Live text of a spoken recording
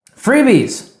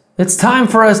Freebies! It's time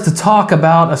for us to talk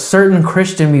about a certain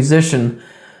Christian musician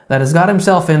that has got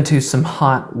himself into some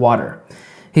hot water.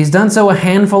 He's done so a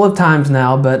handful of times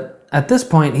now, but at this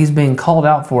point he's being called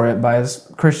out for it by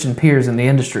his Christian peers in the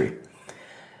industry.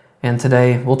 And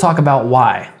today we'll talk about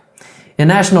why. In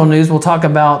national news, we'll talk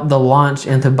about the launch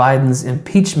into Biden's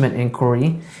impeachment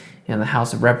inquiry in the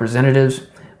House of Representatives.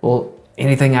 Will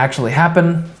anything actually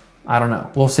happen? I don't know.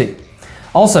 We'll see.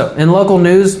 Also, in local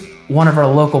news, one of our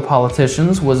local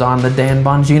politicians was on the Dan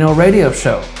Bongino radio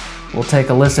show. We'll take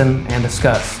a listen and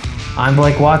discuss. I'm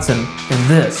Blake Watson, and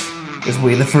this is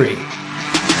We the Free.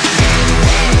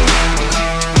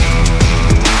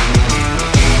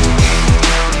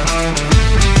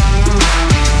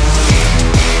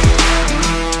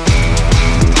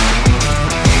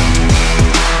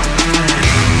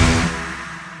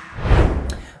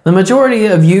 The majority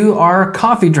of you are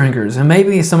coffee drinkers, and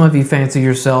maybe some of you fancy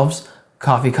yourselves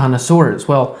coffee connoisseurs.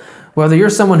 Well, whether you're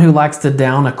someone who likes to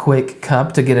down a quick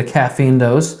cup to get a caffeine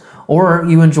dose, or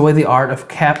you enjoy the art of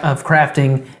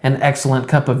crafting an excellent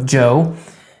cup of joe,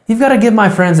 you've got to give my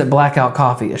friends at Blackout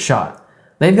Coffee a shot.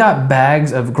 They've got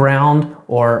bags of ground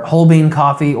or whole bean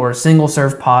coffee or single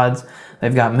serve pods.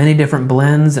 They've got many different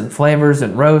blends and flavors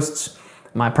and roasts.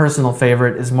 My personal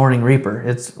favorite is Morning Reaper.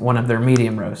 It's one of their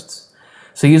medium roasts.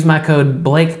 So use my code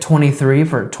BLAKE23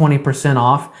 for 20%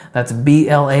 off. That's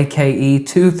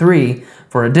BLAKE23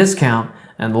 for a discount,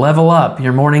 and level up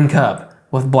your morning cup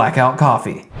with Blackout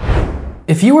Coffee.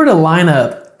 If you were to line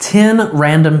up 10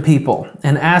 random people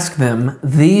and ask them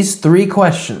these 3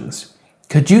 questions,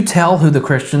 could you tell who the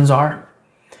Christians are?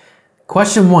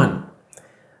 Question 1,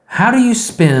 how do you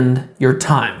spend your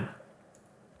time?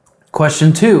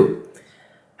 Question 2,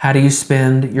 how do you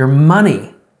spend your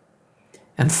money?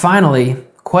 And finally,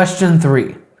 question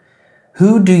 3,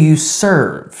 who do you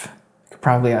serve? You could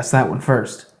probably ask that one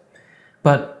first.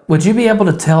 But would you be able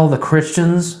to tell the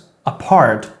Christians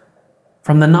apart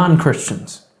from the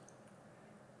non-Christians?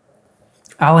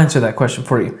 I'll answer that question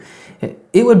for you.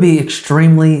 It would be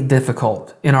extremely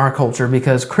difficult in our culture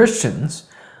because Christians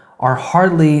are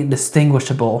hardly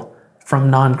distinguishable from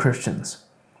non-Christians.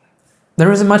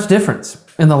 There isn't much difference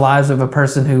in the lives of a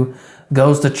person who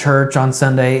goes to church on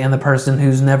Sunday and the person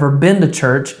who's never been to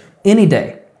church any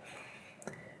day.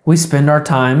 We spend our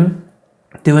time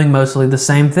doing mostly the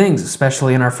same things,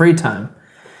 especially in our free time.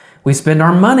 We spend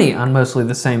our money on mostly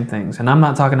the same things. And I'm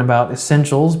not talking about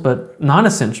essentials, but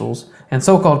non-essentials. And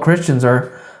so-called Christians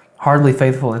are hardly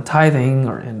faithful in tithing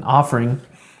or in offering.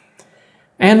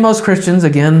 And most Christians,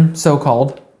 again,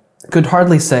 so-called, could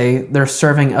hardly say they're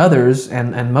serving others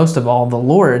and most of all the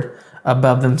Lord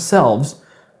above themselves,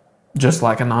 just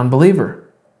like a non-believer.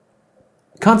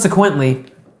 Consequently,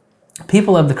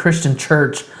 people of the Christian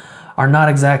church are not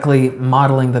exactly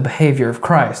modeling the behavior of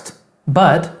Christ,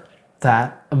 but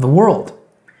that of the world.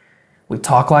 We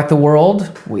talk like the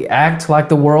world, we act like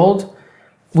the world,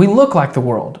 we look like the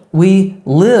world, we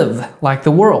live like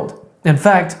the world. In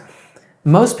fact,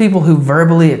 most people who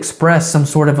verbally express some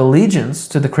sort of allegiance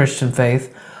to the Christian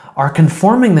faith are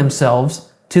conforming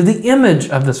themselves to the image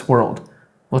of this world,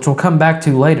 which we'll come back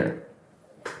to later.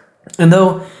 And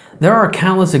though there are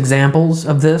countless examples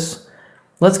of this,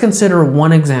 let's consider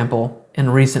one example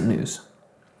in recent news.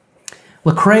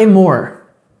 Lecrae Moore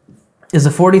is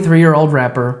a 43-year-old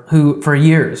rapper who, for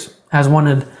years, has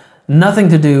wanted nothing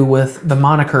to do with the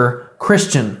moniker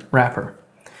Christian rapper.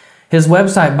 His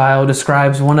website bio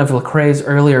describes one of Lecrae's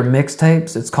earlier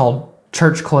mixtapes, it's called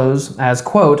Church Clothes, as,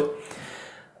 quote,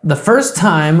 "the first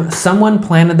time someone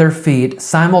planted their feet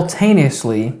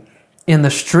simultaneously in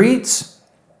the streets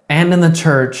and in the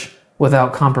church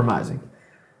without compromising."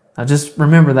 Now just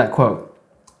remember that quote.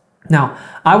 Now,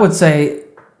 I would say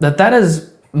that is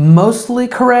mostly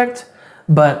correct,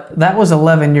 but that was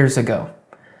 11 years ago.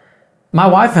 My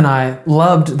wife and I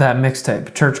loved that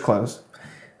mixtape, Church Clothes.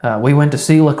 We went to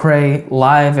see Lecrae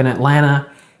live in Atlanta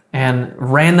and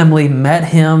randomly met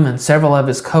him and several of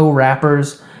his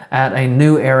co-rappers at a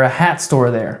New Era hat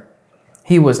store there.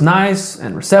 He was nice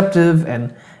and receptive,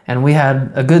 and we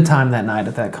had a good time that night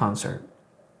at that concert.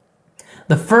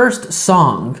 The first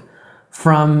song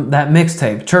from that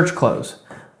mixtape, Church Clothes,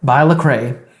 by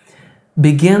Lecrae,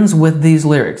 begins with these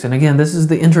lyrics. And again, this is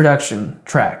the introduction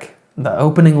track. The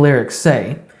opening lyrics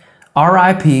say,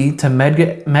 "R.I.P. to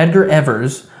Medgar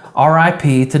Evers,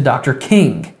 R.I.P. to Dr.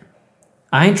 King.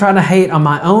 I ain't trying to hate on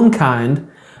my own kind,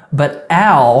 but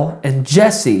Al and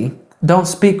Jesse don't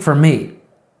speak for me."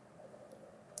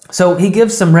 So he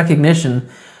gives some recognition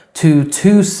to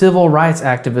 2 civil rights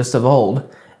activists of old,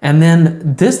 and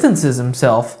then distances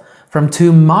himself from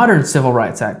 2 modern civil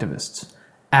rights activists,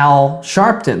 Al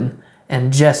Sharpton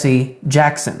and Jesse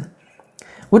Jackson,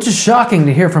 which is shocking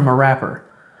to hear from a rapper.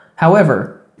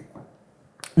 However,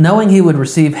 knowing he would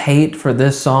receive hate for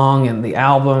this song and the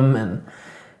album and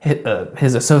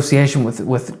his association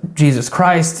with Jesus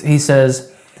Christ, he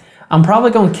says, "I'm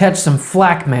probably going to catch some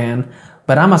flack, man,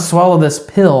 but I'm going to swallow this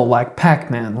pill like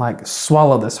Pac-Man, like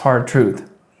swallow this hard truth.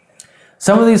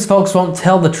 Some of these folks won't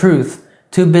tell the truth,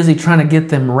 too busy trying to get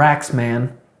them racks,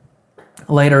 man."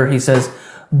 Later, he says,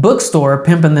 "Bookstore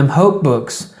pimping them hope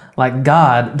books like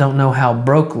God don't know how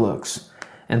broke looks,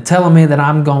 and telling me that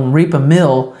I'm going to reap a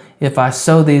mill if I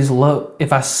sow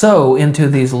into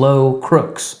these low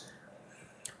crooks."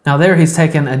 Now there he's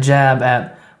taken a jab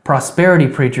at prosperity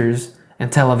preachers and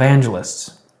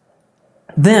televangelists.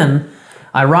 Then,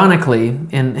 ironically,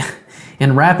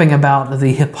 in rapping about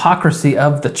the hypocrisy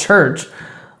of the church,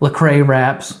 Lecrae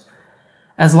raps,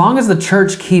 "As long as the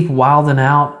church keep wilding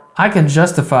out, I can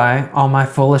justify all my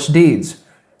foolish deeds.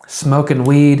 Smoking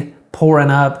weed,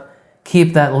 pouring up,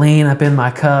 keep that lean up in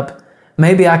my cup.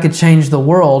 Maybe I could change the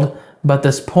world, but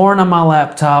this porn on my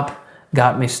laptop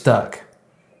got me stuck."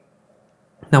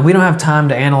 Now, we don't have time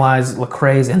to analyze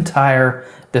Lecrae's entire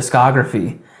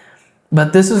discography,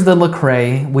 but this is the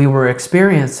Lecrae we were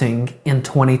experiencing in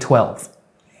 2012.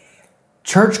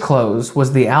 Church Clothes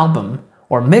was the album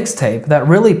or mixtape that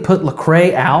really put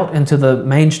Lecrae out into the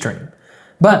mainstream.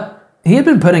 But he had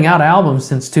been putting out albums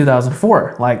since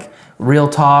 2004, like Real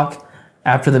Talk,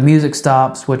 After the Music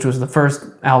Stops, which was the first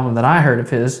album that I heard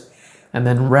of his, and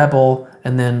then Rebel,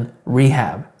 and then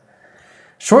Rehab.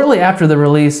 Shortly after the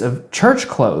release of Church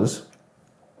Clothes,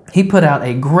 he put out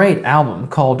a great album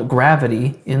called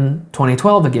Gravity in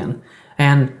 2012 again,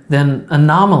 and then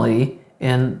Anomaly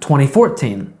in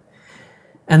 2014.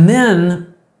 And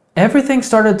then everything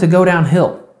started to go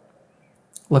downhill.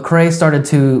 Lecrae started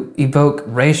to evoke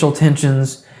racial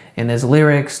tensions in his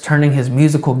lyrics, turning his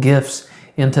musical gifts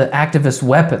into activist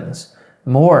weapons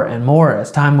more and more as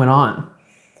time went on.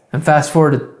 And fast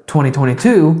forward to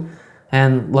 2022,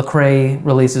 and Lecrae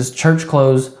releases Church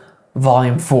Clothes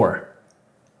Volume 4.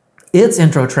 Its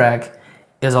intro track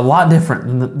is a lot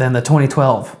different than the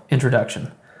 2012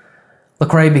 introduction.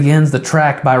 Lecrae begins the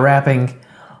track by rapping,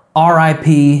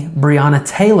 "R.I.P. Breonna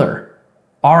Taylor,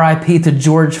 R.I.P. to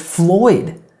George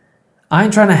Floyd. I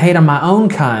ain't trying to hate on my own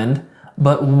kind,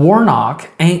 but Warnock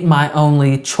ain't my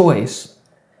only choice.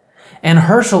 And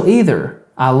Herschel either,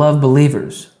 I love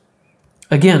believers."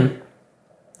 Again,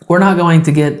 we're not going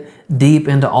to get deep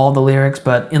into all the lyrics,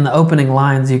 but in the opening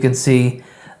lines you can see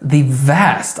the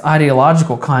vast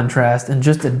ideological contrast in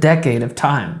just a decade of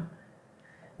time.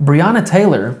 Breonna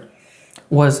Taylor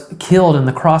was killed in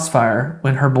the crossfire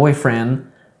when her boyfriend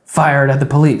fired at the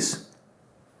police.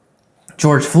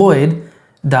 George Floyd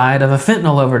died of a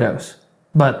fentanyl overdose,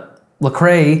 but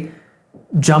Lecrae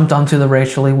jumped onto the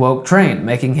racially woke train,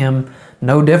 making him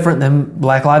no different than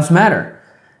Black Lives Matter.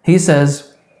 He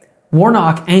says,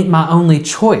 "Warnock ain't my only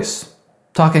choice,"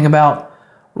 talking about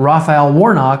Raphael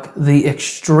Warnock, the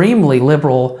extremely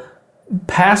liberal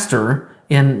pastor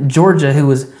in Georgia who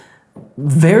was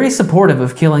very supportive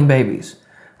of killing babies,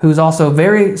 who's also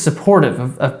very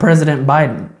supportive of President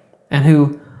Biden, and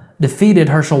who defeated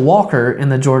Herschel Walker in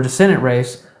the Georgia Senate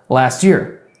race last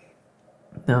year.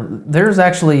 Now, there's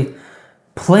actually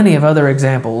plenty of other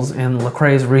examples in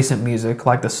Lecrae's recent music,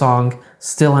 like the song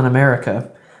Still in America,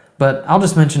 but I'll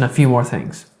just mention a few more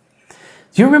things.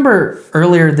 Do you remember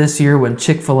earlier this year when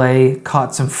Chick-fil-A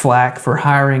caught some flack for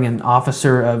hiring an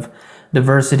officer of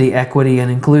diversity, equity, and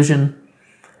inclusion?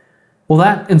 Well,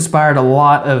 that inspired a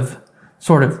lot of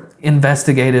sort of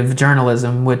investigative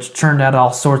journalism, which churned out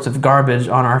all sorts of garbage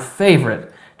on our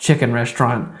favorite chicken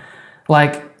restaurant,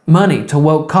 like money to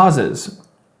woke causes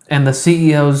and the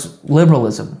CEO's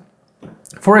liberalism.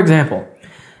 For example,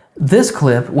 this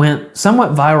clip went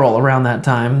somewhat viral around that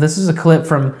time. This is a clip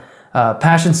from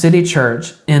Passion City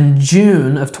Church in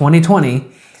June of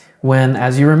 2020, when,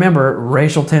 as you remember,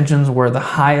 racial tensions were the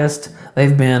highest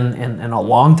they've been in a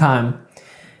long time.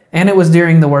 And it was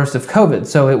during the worst of COVID,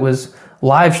 so it was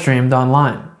live streamed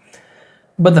online.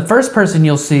 But the first person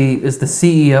you'll see is the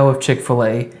CEO of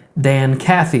Chick-fil-A, Dan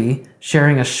Cathy,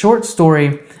 sharing a short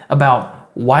story about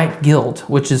white guilt,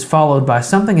 which is followed by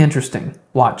something interesting.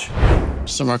 Watch.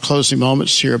 Some of our closing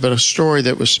moments here, but a story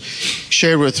that was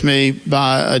shared with me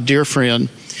by a dear friend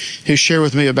who shared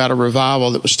with me about a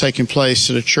revival that was taking place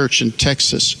at a church in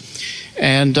Texas.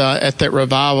 And at that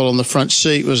revival, on the front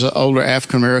seat was an older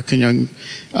African American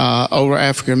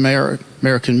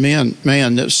man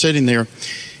that was sitting there.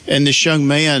 And this young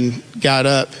man got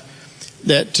up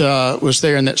that was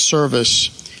there in that service,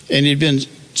 and he'd been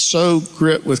so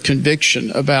gripped with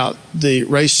conviction about the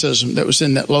racism that was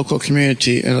in that local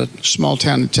community in a small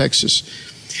town in Texas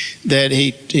that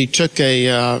he took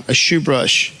a shoe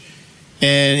brush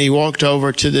and he walked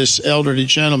over to this elderly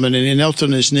gentleman and he knelt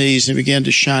on his knees and began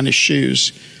to shine his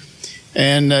shoes.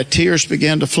 And tears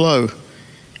began to flow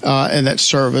in that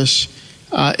service.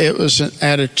 It was an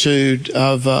attitude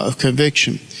of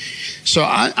conviction. So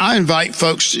I invite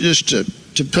folks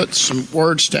to put some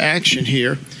words to action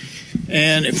here.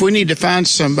 And if we need to find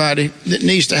somebody that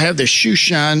needs to have their shoe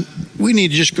shine, we need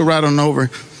to just go right on over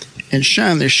and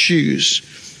shine their shoes.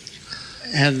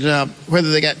 And whether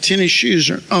they got tennis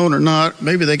shoes on or not,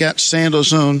 maybe they got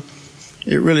sandals on,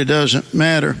 it really doesn't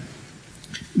matter.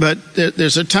 But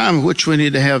there's a time in which we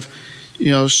need to have,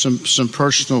 some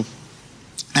personal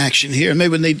action here.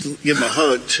 Maybe we need to give them a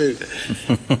hug too,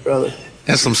 brother.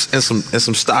 And some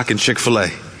stock in Chick-fil-A.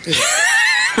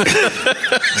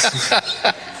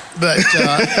 But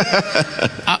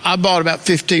I bought about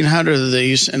 1,500 of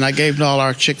these, and I gave to all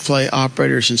our Chick-fil-A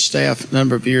operators and staff a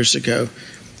number of years ago.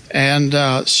 And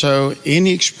so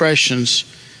any expressions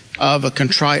of a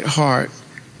contrite heart,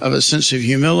 of a sense of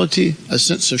humility, a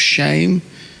sense of shame,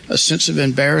 a sense of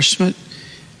embarrassment,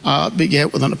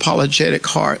 beget with an apologetic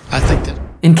heart. I think that.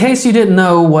 In case you didn't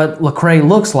know what Lecrae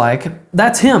looks like,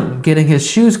 that's him getting his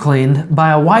shoes cleaned by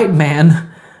a white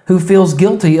man who feels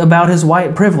guilty about his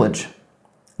white privilege.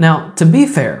 Now, to be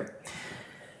fair,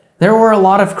 there were a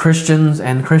lot of Christians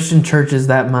and Christian churches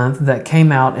that month that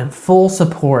came out in full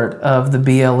support of the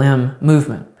BLM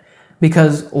movement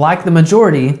because, like the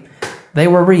majority, they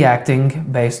were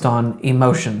reacting based on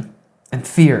emotion and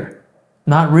fear,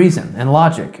 not reason and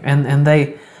logic, and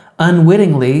they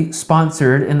unwittingly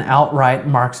sponsored an outright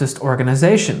Marxist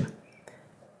organization.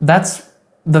 That's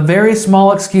the very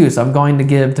small excuse I'm going to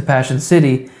give to Passion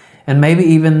City and maybe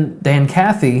even Dan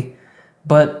Cathy,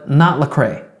 but not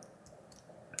Lecrae.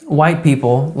 White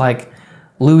people like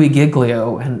Louis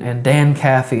Giglio and Dan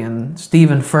Cathy and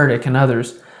Stephen Furtick and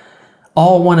others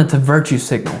all wanted to virtue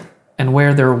signal and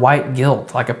wear their white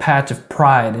guilt like a patch of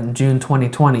pride in June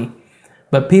 2020.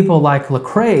 But people like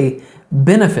Lecrae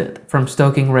benefit from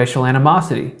stoking racial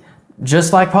animosity,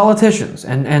 just like politicians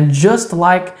and just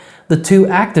like the two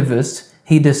activists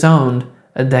he disowned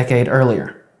a decade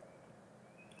earlier.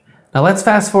 Now let's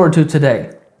fast forward to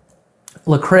today.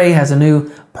 Lecrae has a new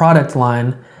product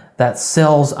line that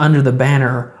sells under the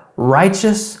banner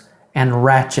Righteous and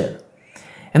Ratchet.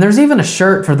 And there's even a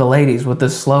shirt for the ladies with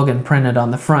this slogan printed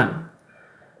on the front.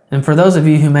 And for those of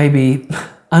you who may be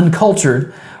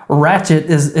uncultured, ratchet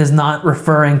is not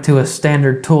referring to a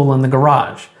standard tool in the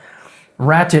garage.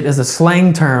 Ratchet is a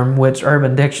slang term which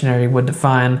Urban Dictionary would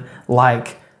define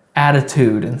like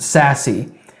attitude and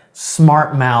sassy,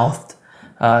 smart-mouthed,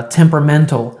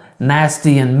 temperamental,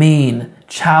 nasty and mean,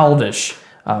 childish,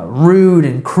 rude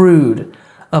and crude,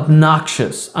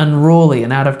 obnoxious, unruly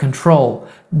and out of control,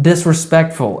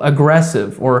 disrespectful,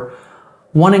 aggressive, or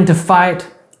wanting to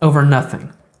fight over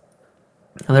nothing.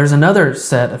 Now, there's another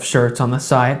set of shirts on the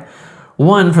site,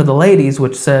 one for the ladies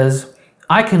which says,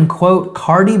 I can quote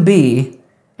Cardi B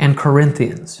and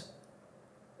Corinthians.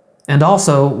 And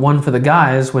also one for the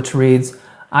guys which reads,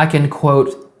 I can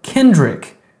quote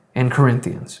Kendrick and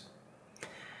Corinthians.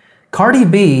 Cardi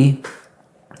B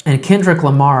and Kendrick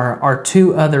Lamar are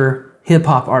two other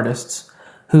hip-hop artists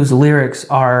whose lyrics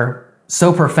are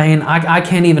so profane I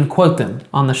can't even quote them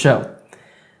on the show.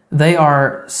 They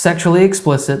are sexually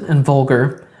explicit and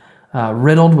vulgar,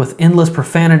 riddled with endless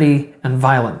profanity and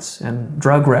violence and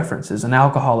drug references and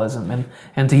alcoholism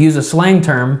and to use a slang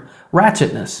term,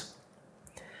 ratchetness.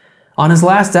 On his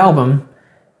last album,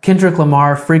 Kendrick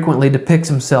Lamar frequently depicts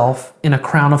himself in a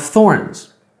crown of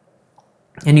thorns.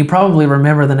 And you probably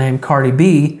remember the name Cardi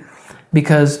B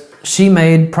because she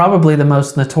made probably the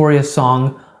most notorious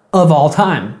song of all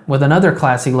time with another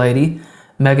classy lady,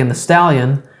 Megan Thee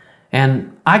Stallion,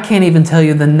 and I can't even tell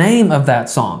you the name of that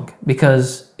song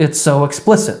because it's so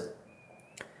explicit.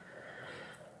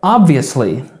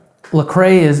 Obviously,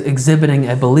 Lecrae is exhibiting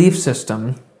a belief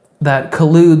system that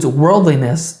colludes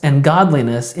worldliness and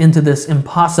godliness into this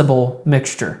impossible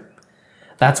mixture.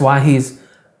 That's why he's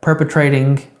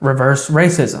perpetrating reverse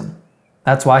racism.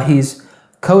 That's why he's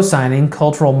co-signing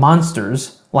cultural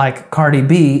monsters like Cardi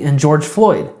B and George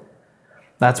Floyd.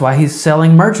 That's why he's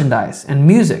selling merchandise and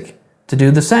music to do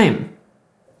the same.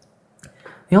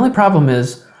 The only problem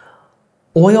is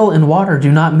oil and water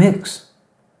do not mix.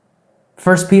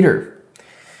 1 Peter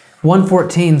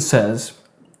 1:14 says,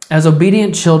 As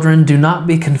obedient children, do not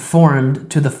be conformed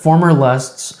to the former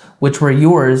lusts which were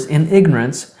yours in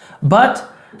ignorance, but,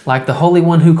 like the Holy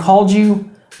One who called you,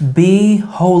 be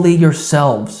holy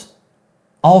yourselves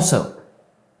also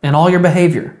and all your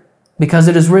behavior, because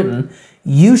it is written,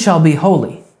 "You shall be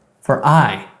holy, for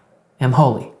I am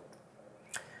holy."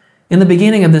 In the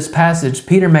beginning of this passage,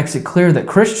 Peter makes it clear that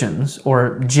Christians,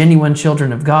 or genuine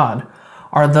children of God,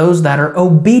 are those that are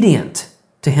obedient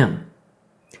to Him.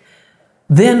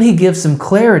 Then he gives some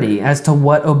clarity as to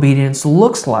what obedience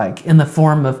looks like in the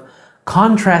form of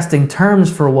contrasting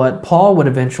terms for what Paul would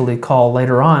eventually call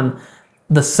later on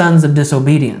the sons of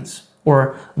disobedience,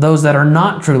 or those that are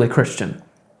not truly Christian.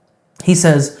 He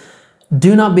says,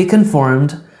 "Do not be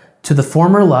conformed to the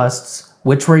former lusts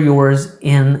which were yours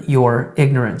in your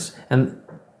ignorance." And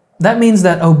that means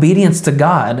that obedience to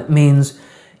God means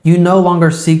you no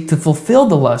longer seek to fulfill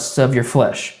the lusts of your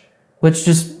flesh, which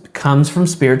just comes from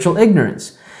spiritual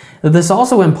ignorance. This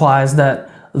also implies that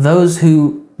those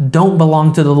who don't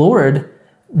belong to the Lord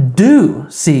do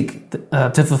seek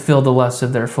to fulfill the lusts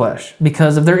of their flesh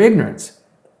because of their ignorance.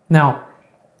 Now,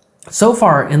 so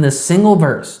far in this single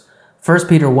verse, 1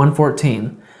 Peter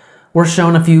 1:14, we're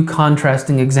shown a few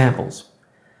contrasting examples.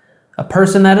 A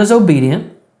person that is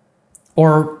obedient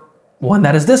or one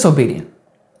that is disobedient.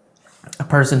 A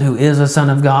person who is a son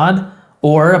of God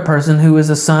or a person who is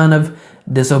a son of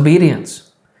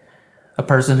disobedience. A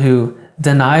person who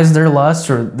denies their lusts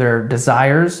or their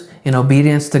desires in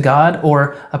obedience to God,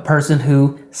 or a person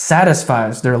who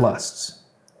satisfies their lusts.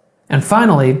 And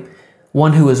finally,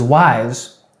 one who is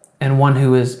wise and one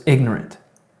who is ignorant.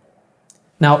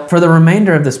 Now, for the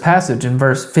remainder of this passage in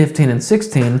verse 15 and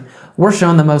 16, we're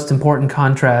shown the most important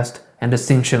contrast and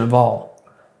distinction of all: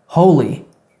 holy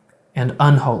and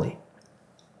unholy.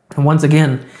 And once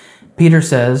again, Peter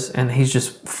says, and he's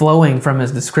just flowing from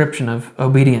his description of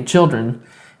obedient children,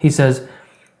 he says,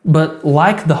 "But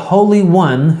like the Holy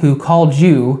One who called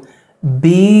you,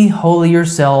 be holy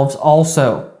yourselves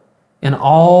also in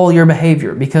all your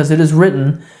behavior, because it is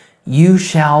written, you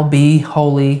shall be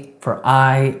holy, for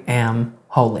I am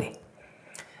holy."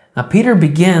 Now, Peter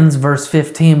begins verse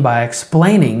 15 by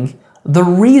explaining the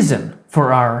reason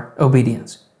for our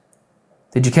obedience.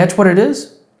 Did you catch what it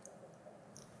is?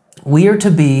 We are to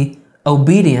be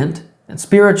obedient and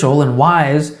spiritual and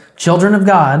wise children of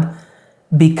God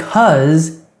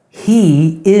because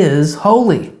He is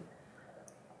holy.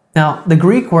 Now, the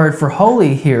Greek word for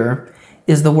holy here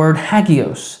is the word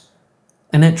hagios,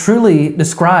 and it truly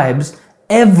describes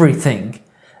everything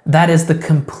that is the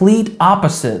complete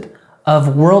opposite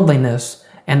of worldliness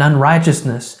and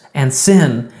unrighteousness and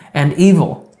sin and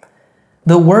evil.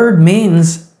 The word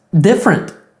means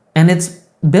different, and its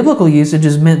biblical usage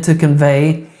is meant to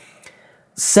convey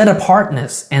set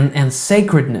apartness and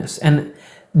sacredness. And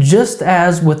just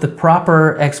as with the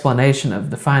proper explanation of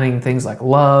defining things like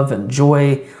love and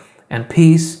joy and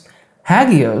peace,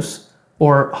 hagios,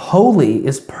 or holy,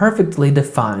 is perfectly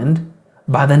defined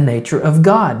by the nature of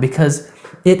God, because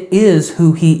it is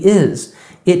who He is.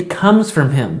 It comes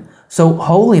from Him. So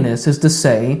holiness is to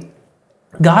say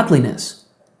godliness.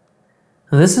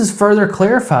 Now, this is further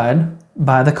clarified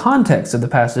by the context of the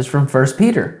passage from 1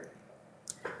 Peter.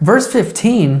 Verse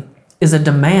 15 is a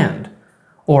demand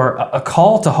or a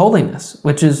call to holiness,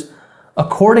 which is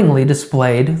accordingly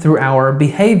displayed through our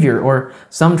behavior, or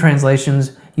some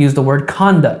translations use the word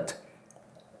conduct.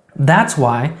 That's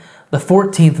why the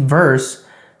 14th verse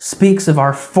speaks of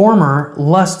our former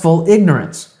lustful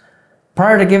ignorance.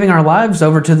 Prior to giving our lives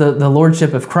over to the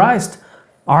Lordship of Christ,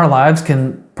 our lives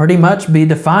can pretty much be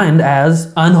defined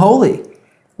as unholy.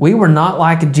 We were not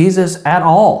like Jesus at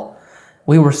all.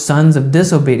 We were sons of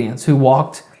disobedience who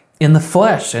walked in the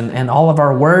flesh, and all of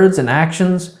our words and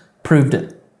actions proved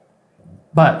it.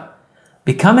 But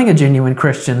becoming a genuine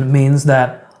Christian means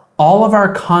that all of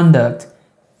our conduct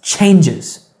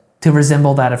changes to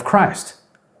resemble that of Christ.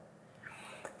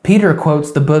 Peter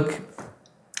quotes the book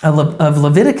of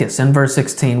Leviticus in verse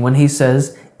 16 when he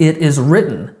says, "It is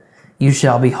written, you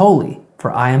shall be holy,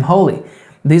 for I am holy."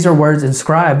 These are words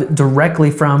inscribed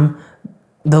directly from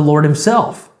the Lord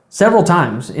Himself several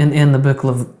times in the book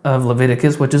of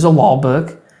Leviticus, which is a law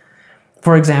book.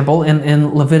 For example,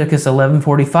 in Leviticus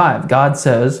 11:45, God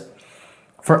says,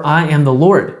 "For I am the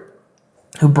Lord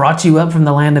who brought you up from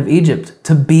the land of Egypt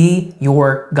to be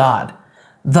your God.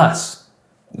 Thus,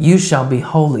 you shall be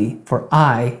holy, for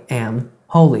I am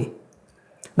holy."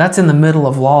 That's in the middle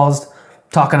of laws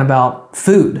talking about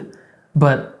food,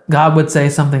 but God would say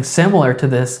something similar to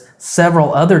this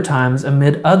several other times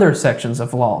amid other sections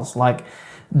of laws, like,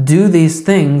 "Do these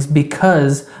things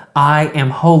because I am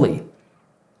holy."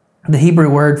 The Hebrew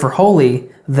word for holy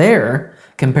there,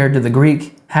 compared to the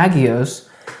Greek hagios,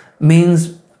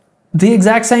 means the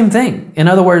exact same thing. In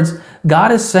other words,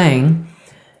 God is saying,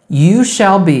 you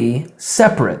shall be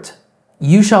separate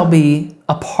You shall be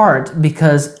apart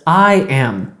because I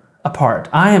am apart.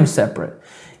 I am separate.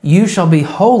 You shall be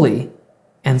holy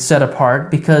and set apart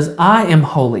because I am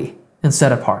holy and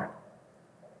set apart.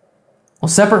 Well,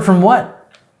 separate from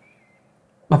what?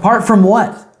 Apart from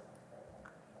what?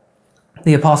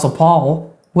 The Apostle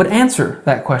Paul would answer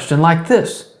that question like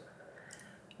this: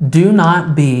 do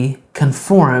not be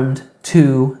conformed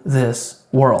to this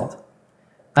world.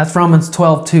 That's Romans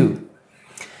 12:2.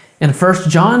 In 1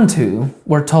 John 2,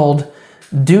 we're told,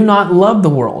 do not love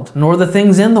the world, nor the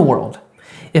things in the world.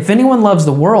 If anyone loves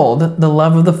the world, the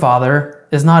love of the Father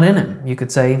is not in him. You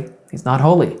could say he's not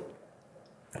holy.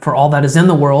 For all that is in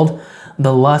the world,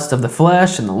 the lust of the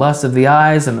flesh and the lust of the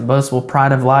eyes and the boastful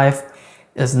pride of life,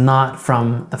 is not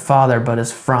from the Father, but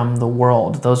is from the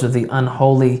world. Those are the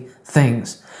unholy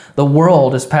things. The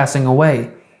world is passing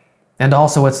away, and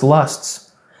also its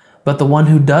lusts. But the one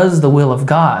who does the will of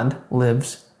God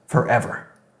lives forever.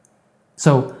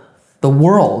 So the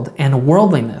world and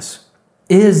worldliness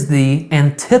is the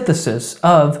antithesis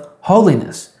of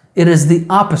holiness. It is the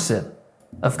opposite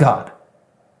of God.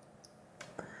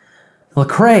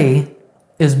 Lecrae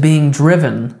is being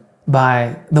driven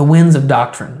by the winds of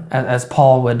doctrine, as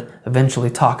Paul would eventually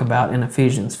talk about in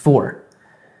Ephesians 4.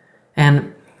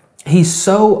 And he's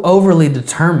so overly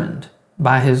determined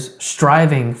by his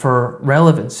striving for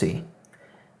relevancy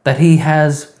that he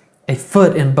has a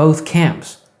foot in both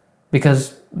camps,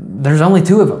 because there's only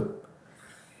two of them.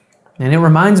 And it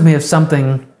reminds me of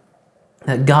something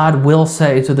that God will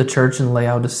say to the church in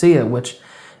Laodicea, which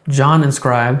John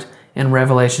inscribed in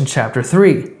Revelation chapter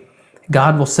 3.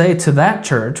 God will say to that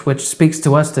church, which speaks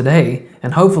to us today,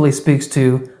 and hopefully speaks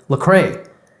to Lecrae,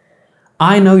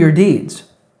 I know your deeds,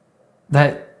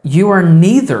 that you are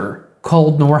neither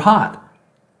cold nor hot.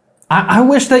 I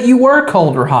wish that you were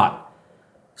cold or hot.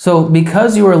 So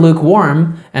because you are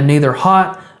lukewarm and neither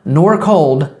hot nor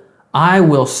cold, I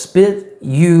will spit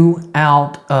you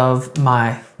out of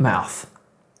my mouth.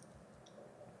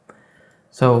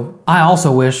 So I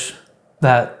also wish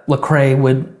that Lecrae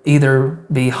would either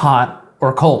be hot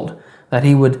or cold, that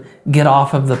he would get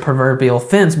off of the proverbial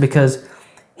fence, because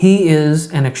he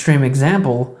is an extreme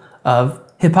example of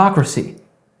hypocrisy,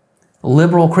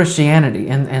 liberal Christianity,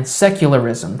 and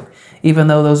secularism, even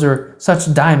though those are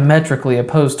such diametrically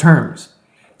opposed terms.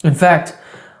 In fact,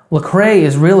 Lecrae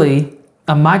is really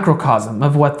a microcosm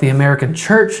of what the American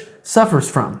church suffers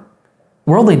from: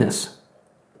 worldliness.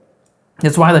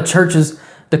 It's why the church is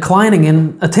declining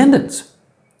in attendance.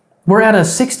 We're at a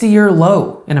 60-year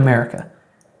low in America.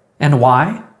 And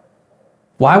why?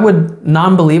 Why would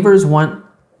non-believers want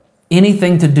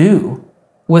anything to do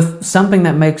with something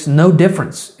that makes no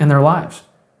difference in their lives?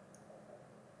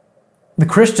 The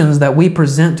Christians that we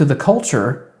present to the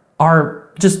culture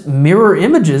are just mirror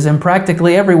images in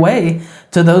practically every way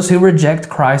to those who reject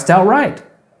Christ outright.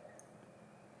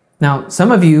 Now,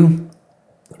 some of you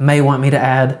may want me to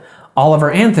add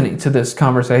Oliver Anthony to this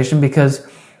conversation, because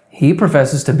he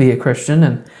professes to be a Christian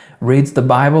and reads the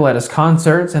Bible at his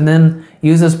concerts and then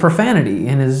uses profanity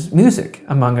in his music,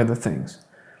 among other things.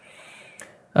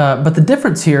 But the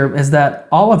difference here is that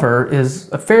Oliver is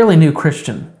a fairly new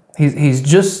Christian. He's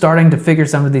just starting to figure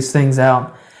some of these things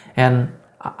out, and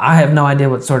I have no idea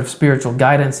what sort of spiritual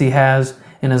guidance he has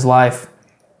in his life.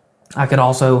 I could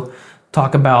also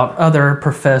talk about other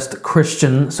professed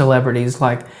Christian celebrities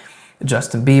like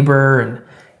Justin Bieber and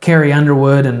Carrie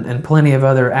Underwood and plenty of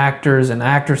other actors and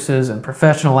actresses and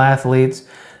professional athletes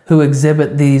who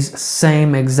exhibit these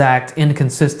same exact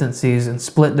inconsistencies and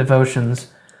split devotions.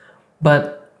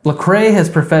 But Lecrae has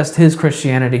professed his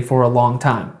Christianity for a long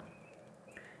time.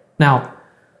 Now,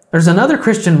 there's another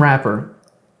Christian rapper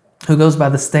who goes by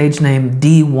the stage name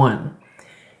D1.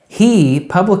 He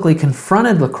publicly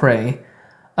confronted Lecrae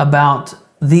about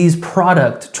these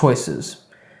product choices.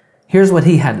 Here's what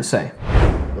he had to say.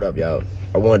 What up, y'all?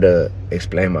 I wanted to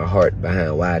explain my heart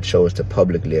behind why I chose to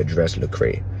publicly address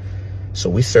Lecrae. So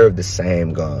we serve the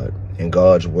same God, and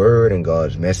God's word and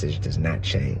God's message does not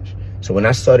change. So when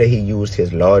I saw that he used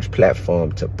his large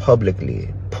platform to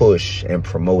publicly push and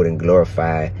promote and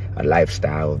glorify a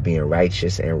lifestyle of being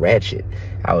righteous and ratchet,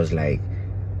 I was like,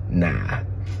 nah.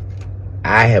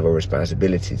 I have a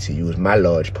responsibility to use my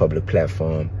large public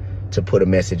platform to put a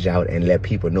message out and let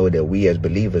people know that we as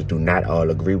believers do not all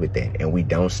agree with that, and we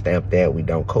don't stamp that, we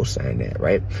don't co-sign that,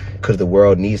 right? Because the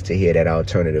world needs to hear that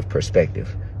alternative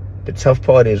perspective. The tough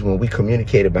part is when we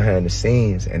communicate it behind the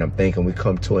scenes, and I'm thinking we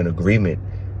come to an agreement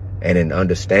and an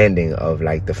understanding of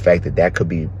like the fact that that could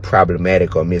be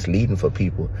problematic or misleading for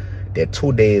people, that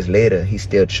 2 days later he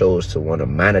still chose to want to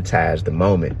monetize the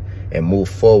moment and move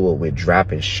forward with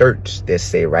dropping shirts that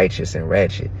say righteous and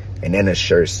ratchet. and then a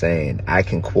shirt saying, I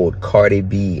can quote Cardi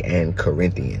B and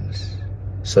Corinthians.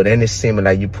 So then it's seeming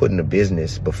like you're putting the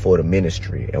business before the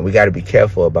ministry. And we got to be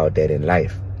careful about that in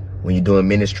life. When you're doing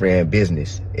ministry and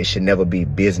business, it should never be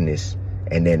business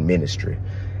and then ministry.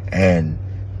 And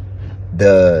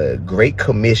the Great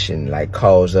Commission like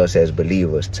calls us as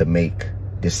believers to make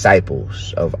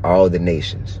disciples of all the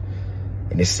nations.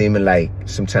 And it's seeming like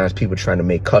sometimes people trying to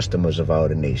make customers of all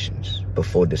the nations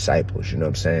before disciples, you know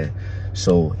what I'm saying?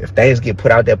 So if things get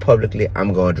put out there publicly,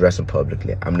 I'm going to address them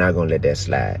publicly. I'm not going to let that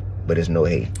slide, but it's no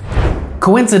hate.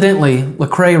 Coincidentally,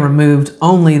 Lecrae removed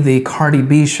only the Cardi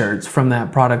B shirts from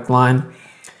that product line,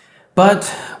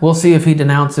 but we'll see if he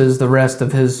denounces the rest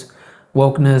of his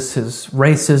wokeness, his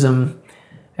racism,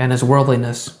 and his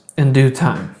worldliness in due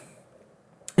time.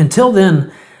 Until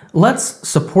then, let's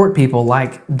support people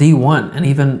like D1 and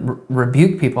even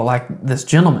rebuke people like this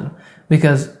gentleman,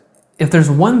 because if there's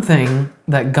one thing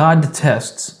that God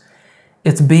detests,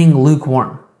 it's being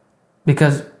lukewarm,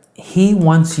 because he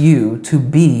wants you to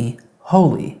be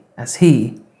holy as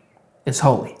he is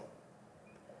holy.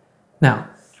 Now,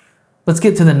 let's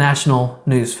get to the national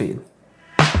news feed.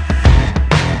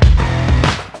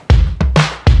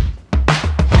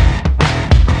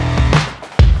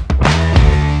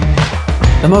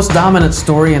 The most dominant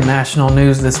story in national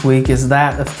news this week is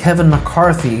that of Kevin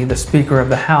McCarthy, the Speaker of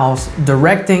the House,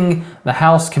 directing the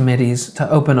House committees to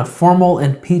open a formal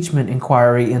impeachment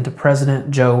inquiry into President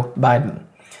Joe Biden.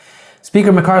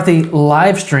 Speaker McCarthy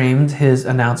live-streamed his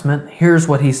announcement. Here's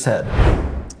what he said.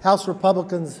 House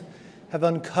Republicans have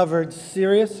uncovered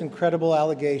serious and credible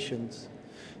allegations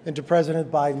into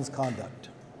President Biden's conduct.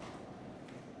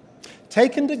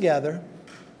 Taken together,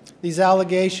 these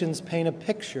allegations paint a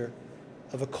picture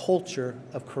of a culture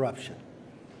of corruption.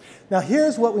 Now,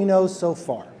 here's what we know so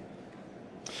far.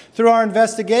 Through our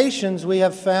investigations, we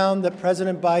have found that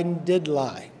President Biden did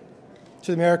lie to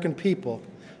the American people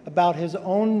about his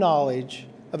own knowledge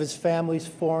of his family's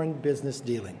foreign business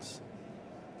dealings.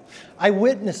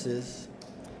 Eyewitnesses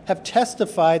have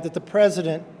testified that the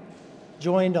president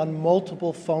joined on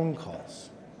multiple phone calls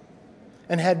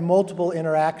and had multiple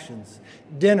interactions.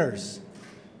 Dinners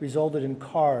resulted in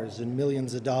cars and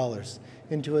millions of dollars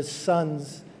into his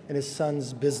son's and his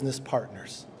son's business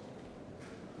partners.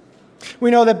 We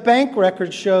know that bank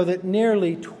records show that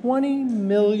nearly $20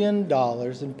 million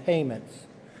in payments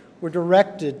were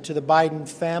directed to the Biden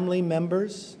family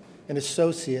members and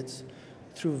associates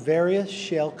through various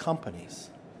shell companies.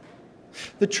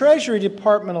 The Treasury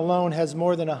Department alone has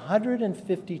more than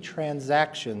 150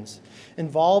 transactions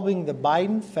involving the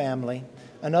Biden family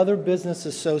and other business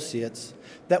associates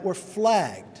that were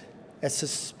flagged as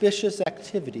suspicious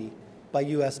activity by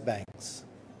U.S. banks.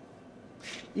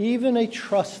 Even a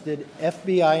trusted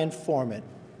FBI informant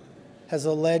has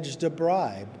alleged a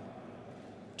bribe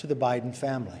to the Biden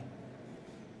family.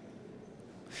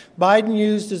 Biden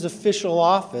used his official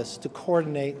office to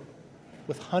coordinate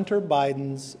with Hunter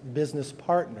Biden's business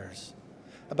partners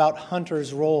about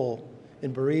Hunter's role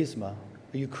in Burisma,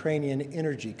 a Ukrainian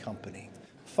energy company.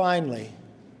 Finally,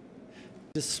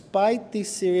 despite these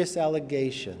serious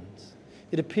allegations,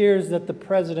 it appears that the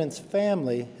president's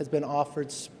family has been offered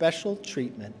special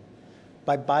treatment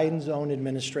by Biden's own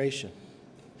administration,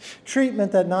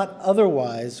 treatment that not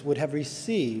otherwise would have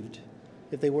received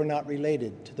if they were not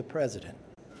related to the president.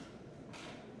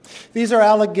 These are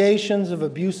allegations of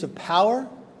abuse of power,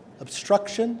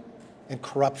 obstruction, and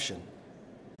corruption,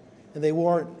 and they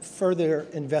warrant further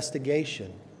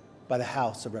investigation by the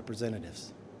House of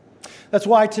Representatives. That's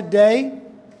why today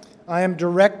I am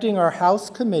directing our House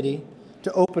committee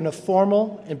to open a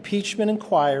formal impeachment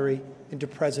inquiry into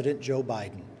President Joe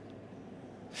Biden.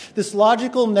 This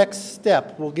logical next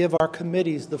step will give our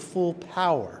committees the full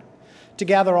power to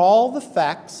gather all the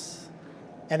facts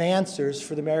and answers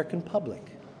for the American public.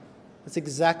 That's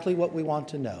exactly what we want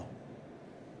to know,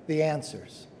 the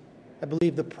answers. I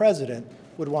believe the president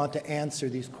would want to answer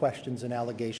these questions and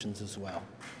allegations as well.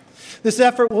 This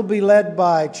effort will be led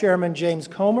by Chairman James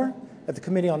Comer at the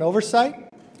Committee on Oversight,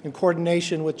 in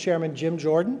coordination with Chairman Jim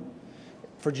Jordan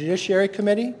for Judiciary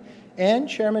Committee and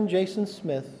Chairman Jason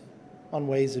Smith on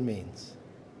Ways and Means.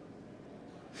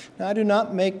 Now, I do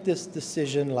not make this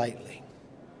decision lightly.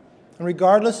 And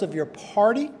regardless of your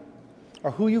party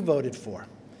or who you voted for,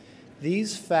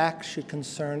 these facts should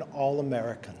concern all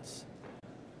Americans.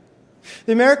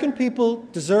 The American people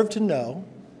deserve to know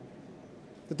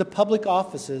that the public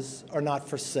offices are not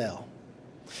for sale,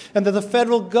 and that the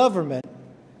federal government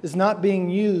is not being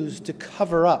used to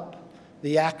cover up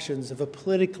the actions of a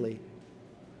politically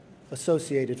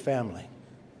associated family.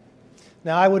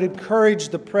 Now, I would encourage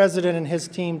the president and his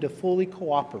team to fully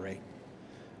cooperate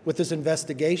with this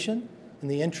investigation in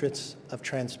the interests of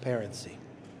transparency.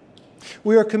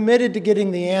 We are committed to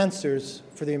getting the answers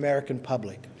for the American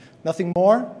public. Nothing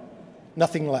more,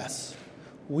 nothing less.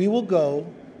 We will go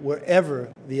wherever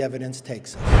the evidence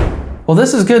takes us. Well,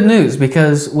 this is good news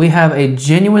because we have a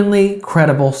genuinely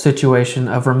credible situation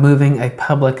of removing a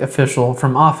public official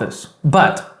from office.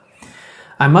 But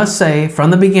I must say from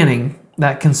the beginning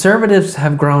that conservatives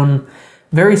have grown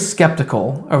very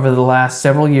skeptical over the last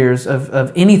several years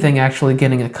of anything actually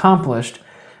getting accomplished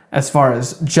as far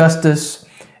as justice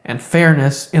and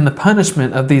fairness in the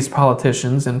punishment of these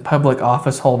politicians and public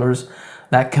office holders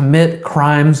that commit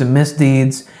crimes and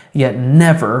misdeeds yet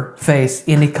never face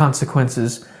any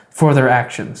consequences for their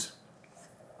actions.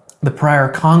 The prior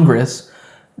Congress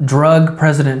drug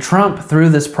President Trump through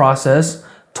this process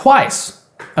twice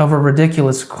over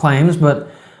ridiculous claims, but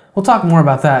we'll talk more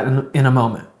about that in a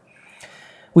moment.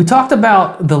 We talked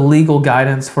about the legal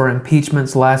guidance for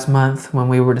impeachments last month when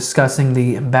we were discussing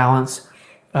the imbalance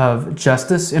of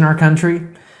justice in our country.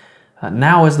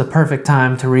 Now is the perfect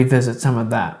time to revisit some of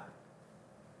that.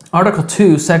 Article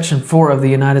 2, Section 4 of the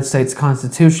United States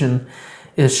Constitution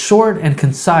is short and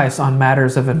concise on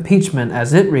matters of impeachment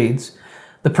as it reads,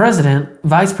 "The President,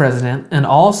 Vice President, and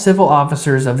all civil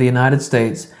officers of the United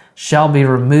States shall be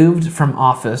removed from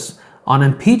office on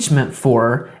impeachment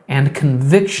for and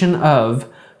conviction of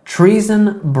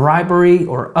treason, bribery,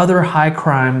 or other high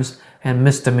crimes and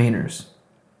misdemeanors."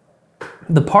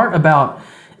 The part about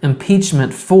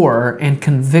impeachment for and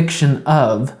conviction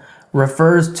of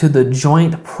refers to the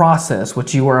joint process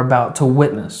which you are about to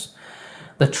witness.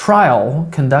 The trial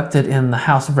conducted in the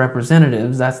House of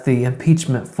Representatives, that's the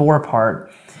impeachment for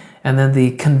part, and then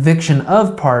the conviction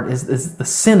of part is the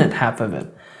Senate half of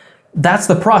it. That's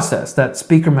the process that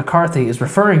Speaker McCarthy is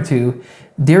referring to,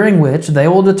 during which they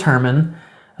will determine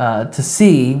to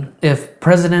see if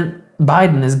President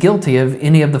Biden is guilty of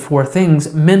any of the four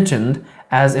things mentioned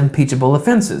as impeachable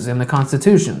offenses in the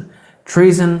Constitution: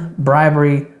 treason,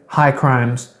 bribery, high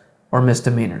crimes, or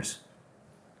misdemeanors.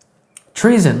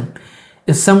 Treason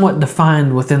is somewhat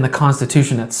defined within the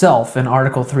Constitution itself in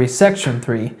Article 3, Section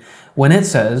 3, when it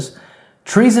says,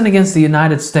 "Treason against the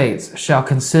United States shall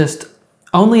consist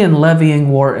only in levying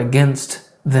war against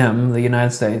them," the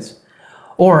United States,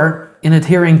 "or in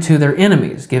adhering to their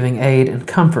enemies, giving aid and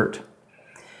comfort."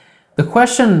 The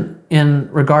question in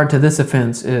regard to this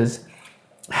offense is,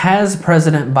 has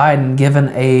President Biden given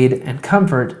aid and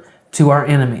comfort to our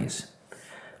enemies?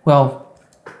 Well,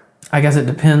 I guess it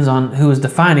depends on who is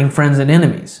defining friends and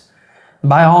enemies.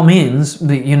 By all means,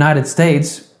 the United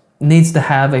States needs to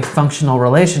have a functional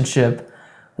relationship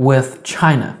with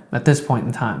China, at this point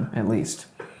in time, at least.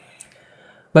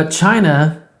 But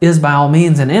China is by all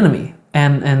means an enemy,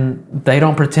 and they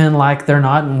don't pretend like they're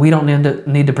not, and we don't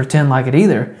need to pretend like it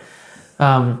either.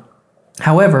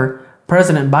 However,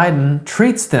 President Biden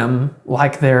treats them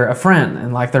like they're a friend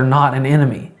and like they're not an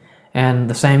enemy. And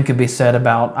the same could be said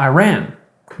about Iran.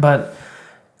 But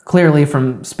clearly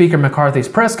from Speaker McCarthy's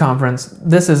press conference,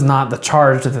 this is not the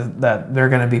charge that they're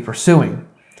going to be pursuing.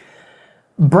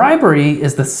 Bribery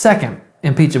is the second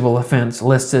impeachable offense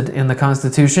listed in the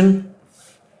Constitution.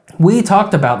 We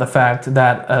talked about the fact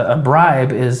that a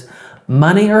bribe is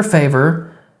money or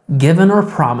favor given or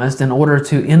promised in order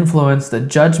to influence the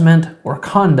judgment or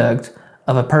conduct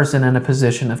of a person in a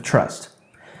position of trust.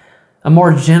 A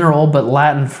more general but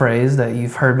Latin phrase that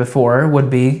you've heard before would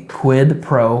be quid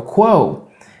pro quo,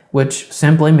 which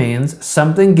simply means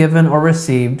something given or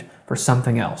received for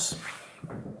something else.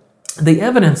 The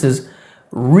evidence is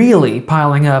really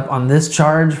piling up on this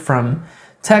charge, from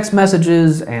text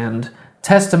messages and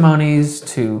testimonies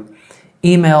to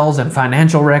emails and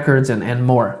financial records and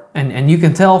more. And you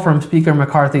can tell from Speaker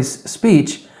McCarthy's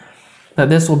speech that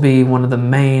this will be one of the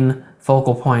main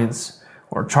focal points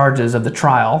or charges of the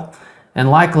trial, and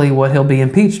likely what he'll be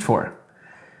impeached for.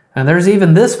 And there's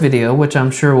even this video, which I'm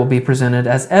sure will be presented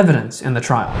as evidence in the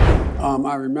trial.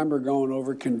 I remember going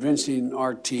over convincing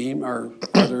our team, or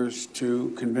others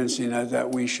too, convincing us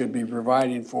that we should be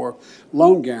providing for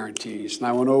loan guarantees. And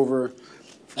I went over,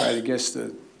 I guess,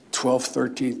 the 12th,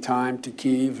 13th time to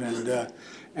Kyiv,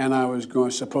 and I was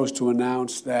supposed to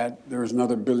announce that there was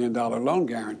another $1 billion loan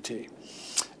guarantee.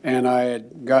 And I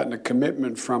had gotten a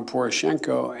commitment from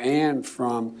Poroshenko and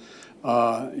from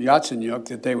Yatsenyuk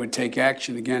that they would take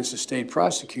action against the state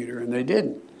prosecutor, and they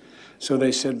didn't. So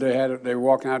they said they were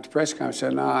walking out to press conference. I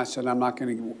said, "No," I said, "I'm not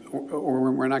going to,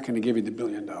 we're not going to give you the $1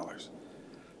 billion."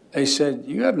 They said,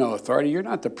 "You have no authority. You're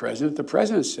not the president." The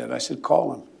president said. I said,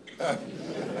 "Call him."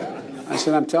 I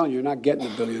said, "I'm telling you, you're not getting the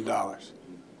 $1 billion."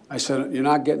 I said, you're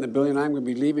not getting the $1 billion. I'm going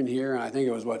to be leaving here. And I think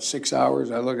it was, 6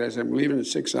 hours? I said, I'm leaving in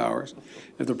 6 hours.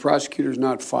 If the prosecutor's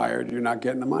not fired, you're not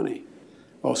getting the money.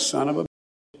 Well, son of a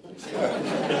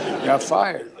got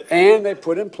fired. And they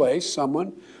put in place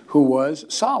someone who was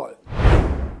solid.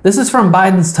 This is from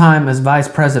Biden's time as vice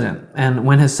president and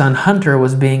when his son Hunter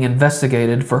was being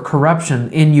investigated for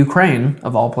corruption in Ukraine,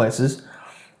 of all places,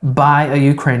 by a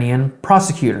Ukrainian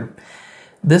prosecutor.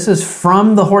 This is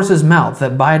from the horse's mouth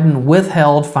that Biden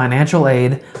withheld financial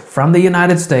aid from the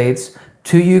United States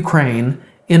to Ukraine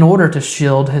in order to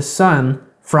shield his son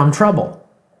from trouble.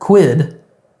 Quid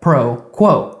pro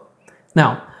quo.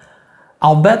 Now,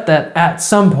 I'll bet that at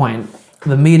some point,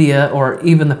 the media or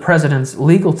even the president's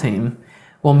legal team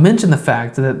will mention the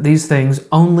fact that these things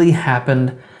only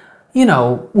happened,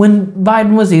 when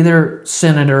Biden was either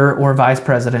senator or vice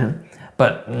president,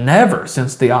 but never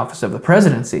since the office of the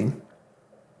presidency.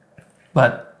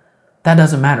 But that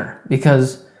doesn't matter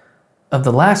because of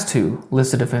the last two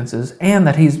listed offenses and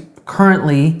that he's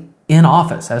currently in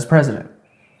office as president.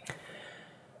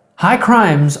 High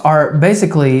crimes are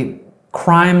basically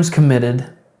crimes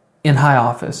committed in high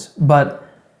office, but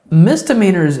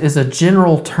misdemeanors is a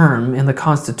general term in the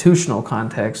constitutional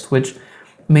context, which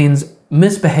means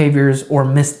misbehaviors or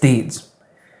misdeeds.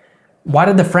 Why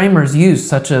did the framers use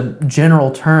such a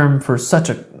general term for such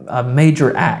a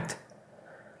major act?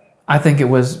 I think it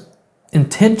was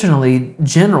intentionally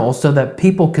general so that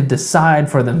people could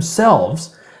decide for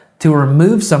themselves to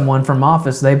remove someone from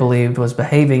office they believed was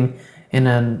behaving in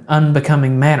an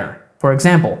unbecoming manner. For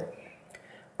example,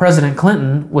 President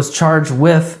Clinton was charged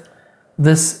with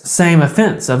this same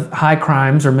offense of high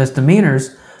crimes or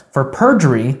misdemeanors for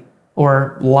perjury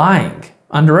or lying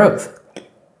under oath,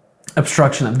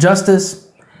 obstruction of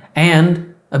justice,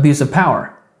 and abuse of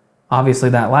power. Obviously,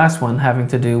 that last one having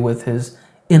to do with his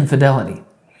infidelity.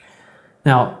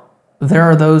 Now, there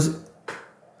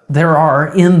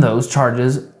are in those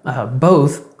charges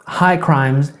both high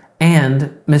crimes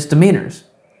and misdemeanors.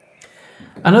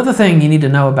 Another thing you need to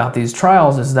know about these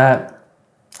trials is that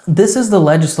this is the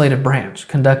legislative branch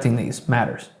conducting these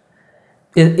matters.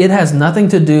 It has nothing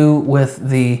to do with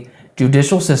the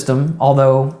judicial system,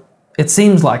 although it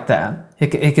seems like that.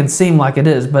 It can seem like it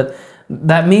is, but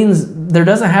that means there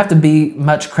doesn't have to be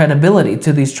much credibility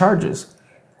to these charges,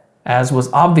 as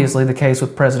was obviously the case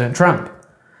with President Trump.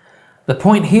 The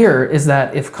point here is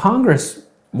that if Congress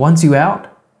wants you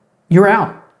out, you're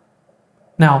out.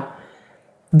 Now,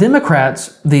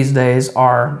 Democrats these days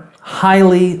are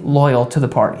highly loyal to the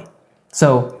party.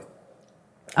 So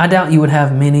I doubt you would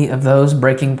have many of those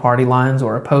breaking party lines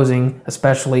or opposing,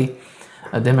 especially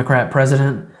a Democrat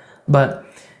president. But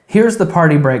here's the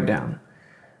party breakdown.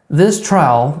 This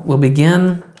trial will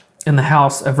begin in the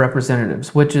House of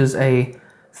Representatives, which is a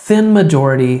thin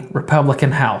majority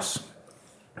Republican House.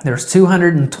 There's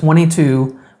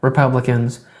 222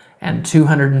 Republicans and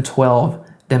 212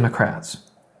 Democrats.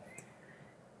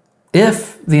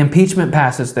 If the impeachment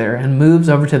passes there and moves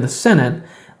over to the Senate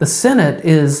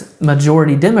is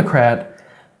majority Democrat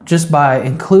just by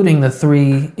including the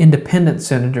 3 independent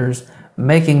senators,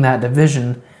 making that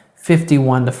division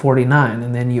 51-49.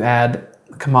 And then you add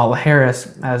Kamala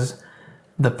Harris as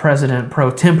the president pro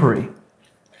tempore.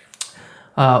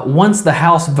 Once the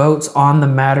House votes on the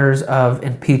matters of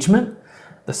impeachment,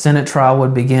 the Senate trial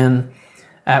would begin,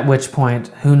 at which point,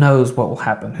 who knows what will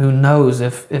happen? Who knows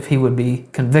if he would be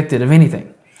convicted of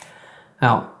anything?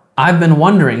 Now, I've been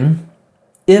wondering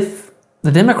if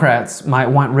the Democrats might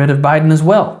want rid of Biden as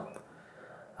well.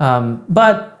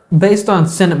 But based on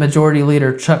Senate Majority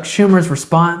Leader Chuck Schumer's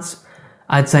response,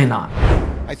 I'd say not.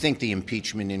 I think the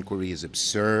impeachment inquiry is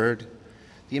absurd.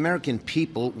 The American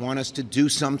people want us to do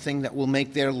something that will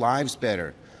make their lives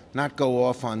better, not go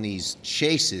off on these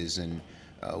chases and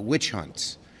witch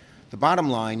hunts. The bottom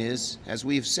line is, as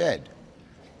we've said,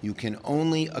 you can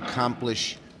only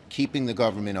accomplish keeping the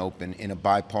government open in a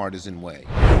bipartisan way.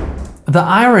 The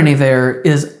irony there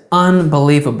is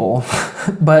unbelievable,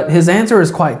 but his answer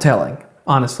is quite telling,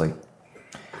 honestly.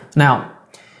 Now,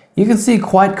 you can see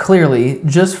quite clearly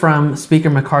just from Speaker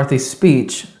McCarthy's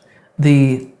speech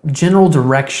the general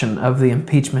direction of the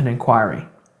impeachment inquiry.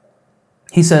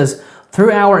 He says,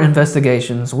 "Through our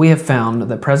investigations, we have found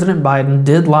that President Biden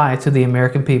did lie to the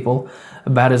American people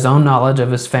about his own knowledge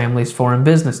of his family's foreign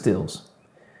business deals."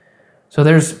 So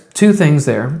there's 2 things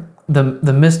there.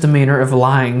 The misdemeanor of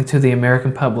lying to the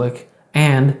American public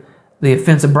and the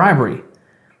offense of bribery.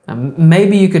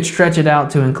 Maybe you could stretch it out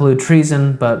to include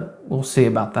treason, but we'll see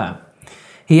about that.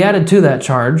 He added to that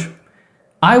charge,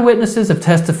 "Eyewitnesses have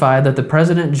testified that the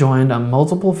president joined on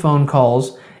multiple phone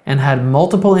calls and had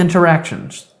multiple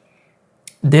interactions.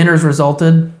 Dinners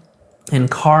resulted in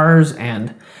cars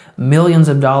and millions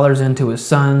of dollars into his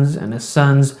sons and his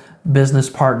sons' business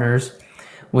partners.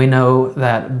 We know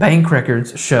that bank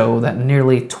records show that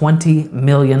nearly $20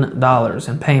 million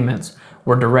in payments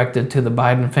were directed to the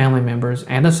Biden family members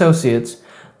and associates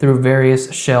through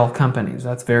various shell companies.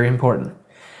 That's very important.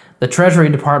 The Treasury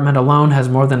Department alone has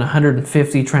more than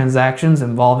 150 transactions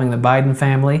involving the Biden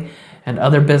family and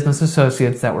other business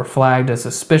associates that were flagged as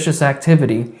suspicious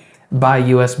activity by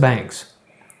U.S. banks.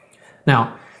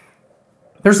 Now,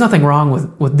 there's nothing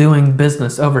wrong with doing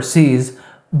business overseas,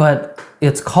 but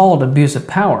it's called abuse of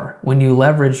power when you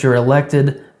leverage your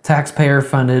elected,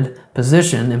 taxpayer-funded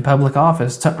position in public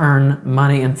office to earn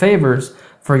money and favors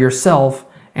for yourself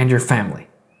and your family.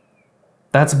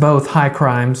 That's both high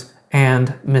crimes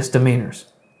and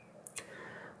misdemeanors.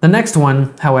 The next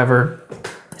one, however,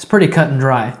 is pretty cut and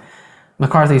dry.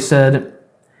 McCarthy said,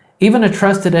 even a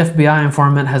trusted FBI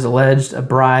informant has alleged a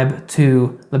bribe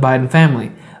to the Biden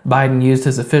family. Biden used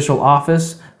his official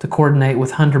office to coordinate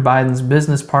with Hunter Biden's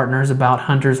business partners about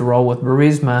Hunter's role with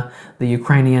Burisma, the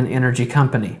Ukrainian energy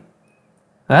company.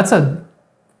 That's an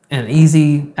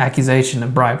easy accusation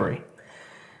of bribery.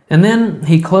 And then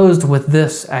he closed with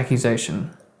this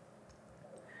accusation.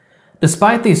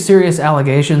 Despite these serious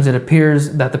allegations, it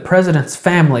appears that the president's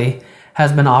family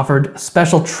has been offered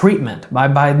special treatment by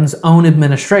Biden's own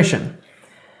administration.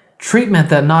 Treatment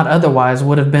that not otherwise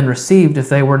would have been received if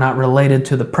they were not related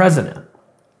to the president.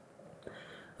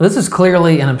 This is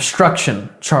clearly an obstruction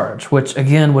charge, which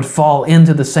again would fall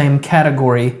into the same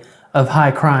category of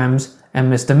high crimes and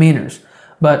misdemeanors.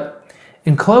 But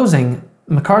in closing,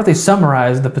 McCarthy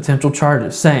summarized the potential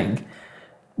charges, saying,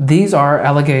 these are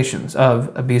allegations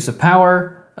of abuse of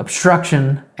power,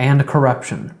 obstruction, and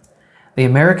corruption. The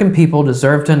American people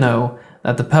deserve to know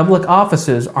that the public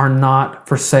offices are not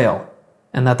for sale,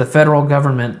 and that the federal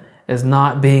government is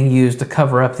not being used to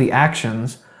cover up the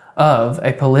actions of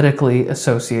a politically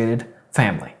associated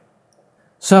family.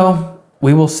 So,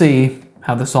 we will see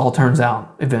how this all turns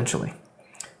out eventually.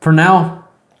 For now,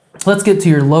 let's get to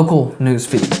your local news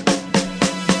feed.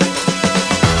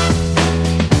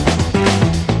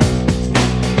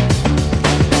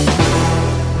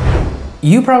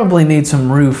 You probably need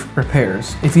some roof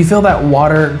repairs. If you feel that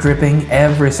water dripping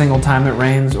every single time it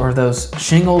rains, or those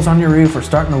shingles on your roof are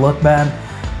starting to look bad,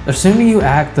 the sooner you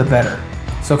act, the better.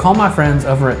 So call my friends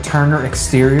over at Turner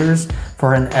Exteriors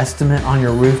for an estimate on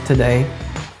your roof today.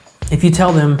 If you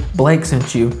tell them Blake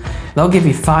sent you, they'll give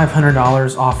you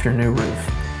 $500 off your new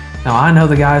roof. Now, I know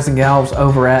the guys and gals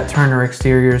over at Turner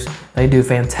Exteriors. They do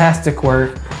fantastic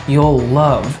work. You'll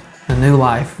love the new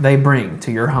life they bring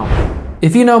to your home.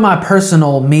 If you know my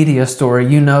personal media story,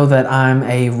 you know that I'm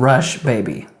a Rush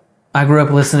baby. I grew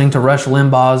up listening to Rush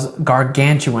Limbaugh's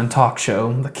gargantuan talk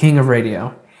show, The King of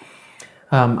Radio.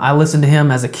 I listened to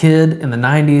him as a kid in the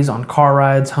 90s on car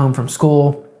rides home from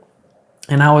school,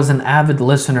 and I was an avid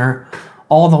listener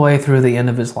all the way through the end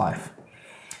of his life.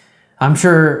 I'm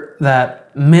sure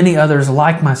that many others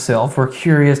like myself were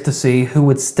curious to see who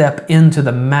would step into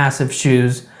the massive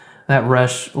shoes that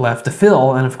Rush left to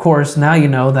fill, and of course, now you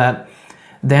know that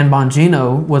Dan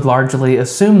Bongino would largely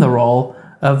assume the role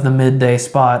of the midday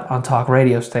spot on talk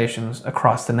radio stations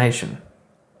across the nation.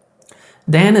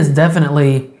 Dan is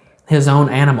definitely his own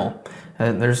animal.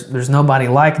 There's nobody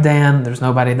like Dan. There's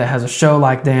nobody that has a show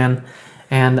like Dan.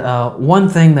 And one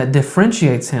thing that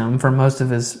differentiates him from most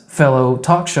of his fellow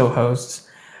talk show hosts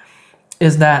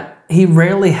is that he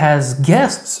rarely has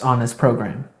guests on his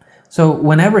program. So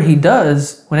whenever he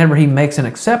makes an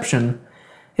exception,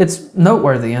 it's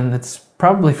noteworthy, and it's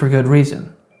probably for good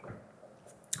reason.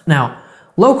 Now,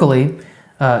 locally,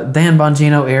 Dan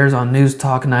Bongino airs on News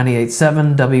Talk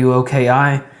 98.7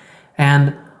 WOKI,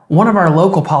 and one of our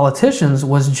local politicians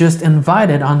was just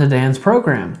invited onto Dan's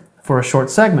program for a short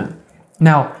segment.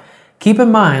 Now, keep in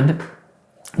mind,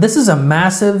 this is a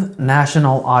massive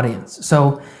national audience,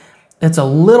 so it's a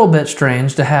little bit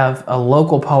strange to have a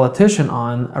local politician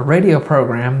on a radio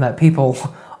program that people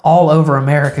all over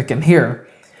America can hear.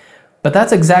 But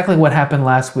that's exactly what happened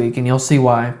last week, and you'll see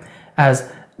why,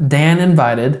 as Dan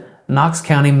invited Knox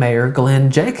County Mayor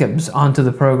Glenn Jacobs onto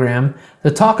the program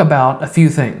to talk about a few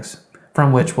things,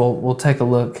 from which we'll take a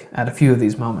look at a few of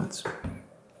these moments.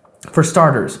 For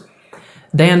starters,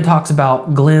 Dan talks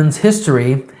about Glenn's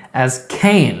history as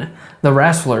Kane, the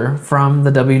wrestler from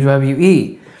the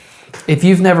WWE. If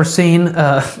you've never seen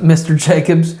Mr.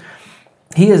 Jacobs,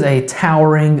 he is a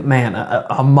towering man,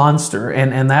 a monster,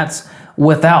 and that's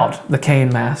without the cane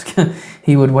mask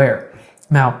he would wear.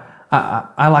 Now,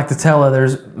 I like to tell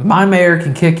others, my mayor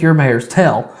can kick your mayor's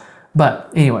tail.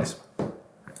 But anyways,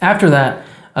 after that,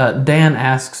 Dan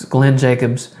asks Glenn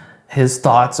Jacobs his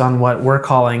thoughts on what we're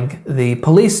calling the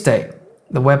police state,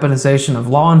 the weaponization of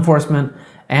law enforcement,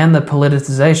 and the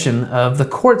politicization of the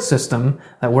court system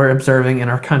that we're observing in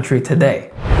our country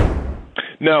today.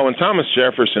 No, when Thomas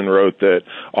Jefferson wrote that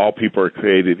all people are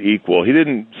created equal, he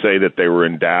didn't say that they were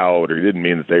endowed, or he didn't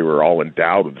mean that they were all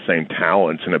endowed with the same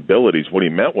talents and abilities. What he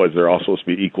meant was they're all supposed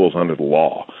to be equals under the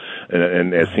law,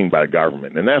 and as seen by the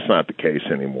government. And that's not the case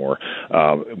anymore.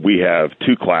 We have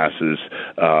two classes,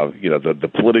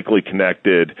 the politically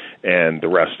connected and the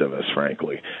rest of us,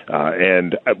 frankly.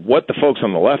 And what the folks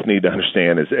on the left need to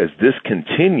understand is, as this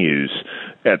continues,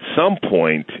 at some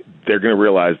point, they're going to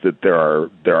realize that there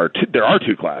are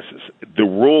two classes: the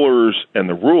rulers and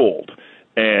the ruled.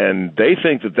 And they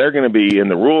think that they're going to be in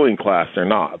the ruling class. They're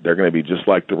not. They're going to be just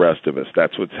like the rest of us.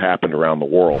 That's what's happened around the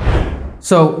world.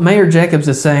 So Mayor Jacobs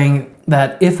is saying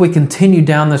that if we continue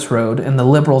down this road and the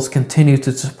liberals continue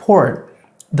to support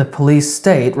the police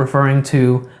state, referring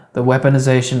to the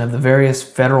weaponization of the various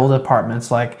federal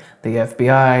departments like the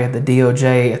FBI, the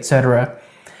DOJ, etc.,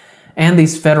 and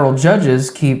these federal judges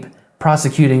keep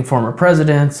prosecuting former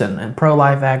presidents and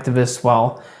pro-life activists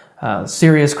while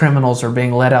serious criminals are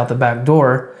being let out the back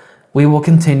door, we will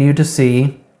continue to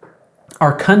see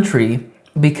our country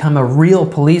become a real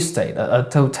police state, a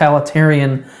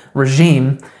totalitarian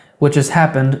regime, which has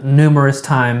happened numerous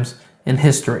times in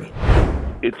history.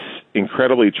 It's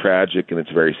incredibly tragic, and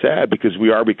it's very sad, because we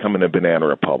are becoming a banana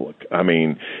republic. I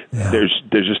mean, there's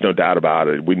just no doubt about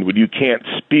it. When you can't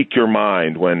speak your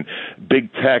mind, when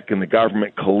big tech and the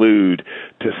government collude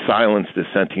to silence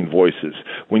dissenting voices,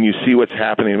 when you see what's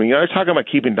happening. I mean, they're talking about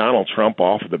keeping Donald Trump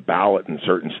off of the ballot in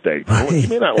certain states. Right. You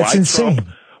may not That's like insane. Trump,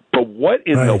 but what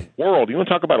in the world? You want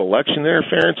to talk about election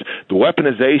interference? The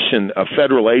weaponization of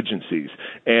federal agencies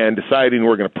and deciding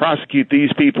we're going to prosecute these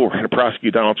people, we're going to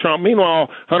prosecute Donald Trump. Meanwhile,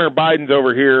 Hunter Biden's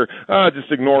over here,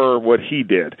 just ignore what he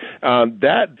did.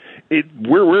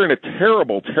 We're in a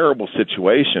terrible, terrible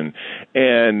situation.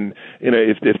 And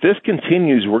if this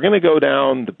continues, we're going to go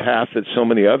down the path that so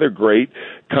many other great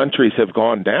countries have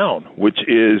gone down, which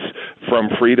is from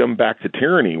freedom back to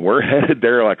tyranny. We're headed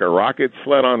there like a rocket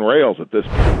sled on rails at this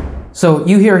point. So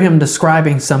you hear him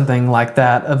describing something like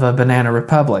that of a banana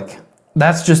republic.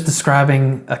 That's just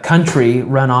describing a country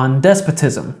run on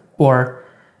despotism, or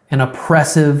an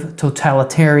oppressive,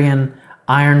 totalitarian,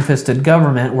 iron-fisted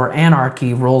government where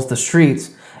anarchy rules the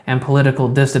streets and political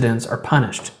dissidents are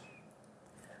punished.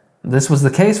 This was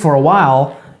the case for a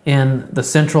while in the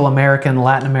Central American,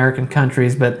 Latin American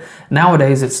countries, but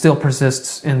nowadays it still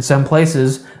persists in some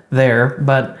places there,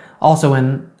 but also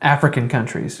in African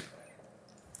countries.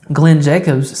 Glenn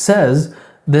Jacobs says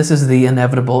this is the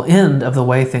inevitable end of the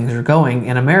way things are going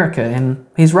in America, and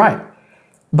he's right.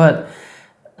 But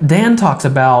Dan talks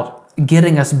about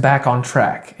getting us back on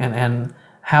track and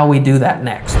how we do that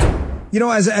next.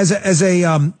 As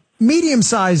a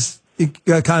medium-sized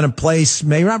kind of place,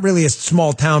 maybe not really a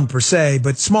small town per se,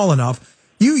 but small enough,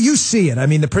 you see it. I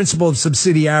mean, the principle of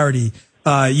subsidiarity,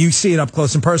 you see it up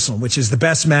close and personal, which is the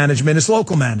best management is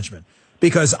local management.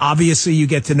 Because obviously you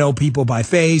get to know people by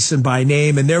face and by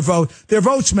name, and their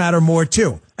votes matter more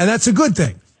too. And that's a good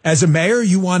thing. As a mayor,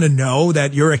 you want to know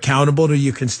that you're accountable to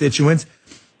your constituents.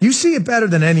 You see it better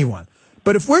than anyone.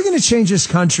 But if we're going to change this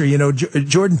country,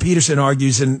 Jordan Peterson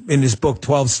argues in his book,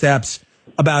 12 Steps,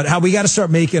 about how we got to start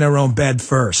making our own bed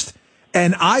first.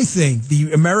 And I think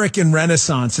the American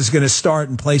Renaissance is going to start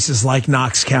in places like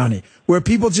Knox County, where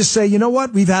people just say, you know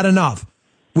what, we've had enough.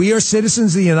 We are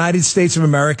citizens of the United States of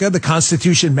America. The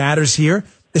Constitution matters here.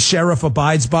 The sheriff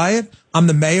abides by it. I'm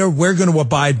the mayor. We're going to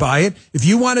abide by it. If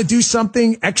you want to do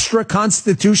something extra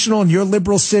constitutional in your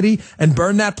liberal city and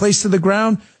burn that place to the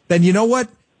ground, then you know what?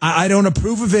 I don't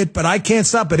approve of it, but I can't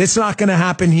stop it. It's not going to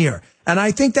happen here. And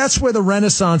I think that's where the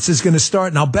Renaissance is going to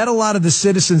start. And I'll bet a lot of the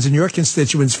citizens and your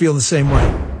constituents feel the same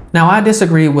way. Now, I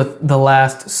disagree with the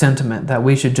last sentiment that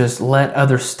we should just let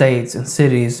other states and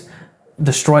cities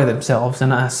destroy themselves.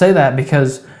 And I say that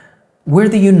because we're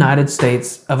the United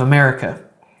States of America.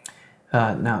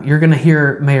 Now, you're going to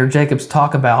hear Mayor Jacobs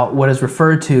talk about what is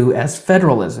referred to as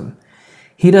federalism.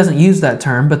 He doesn't use that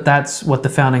term, but that's what the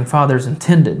Founding Fathers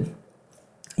intended.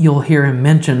 You'll hear him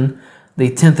mention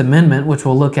the 10th Amendment, which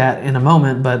we'll look at in a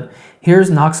moment, but here's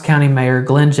Knox County Mayor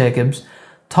Glenn Jacobs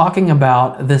talking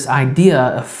about this idea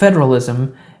of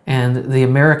federalism and the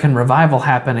American revival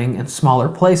happening in smaller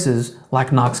places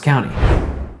like Knox County.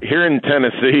 here in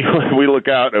Tennessee, when we look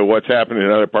out at what's happening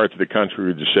in other parts of the country,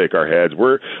 we just shake our heads.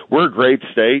 We're a great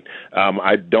state.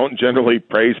 I don't generally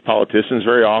praise politicians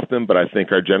very often, but I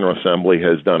think our General Assembly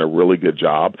has done a really good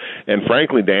job. And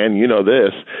frankly, Dan, you know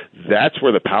this, that's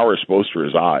where the power is supposed to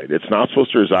reside. It's not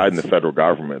supposed to reside in the federal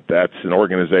government. That's an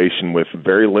organization with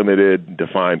very limited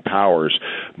defined powers.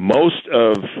 Most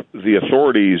of the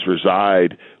authorities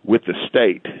reside with the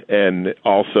state and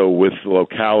also with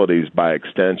localities by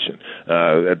extension.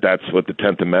 That's what the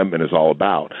 10th Amendment is all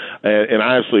about. And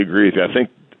I absolutely agree with you. I think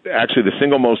actually the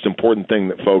single most important thing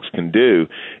that folks can do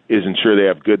is ensure they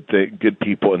have good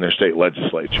people in their state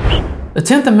legislatures. The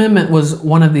 10th Amendment was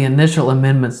one of the initial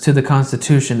amendments to the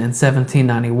Constitution in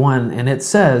 1791, and it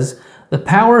says, "The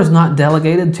power is not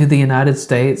delegated to the United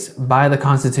States by the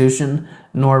Constitution,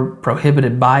 nor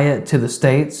prohibited by it to the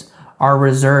states, are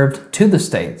reserved to the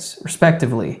states,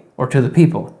 respectively, or to the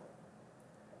people."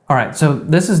 All right, so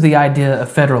this is the idea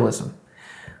of federalism.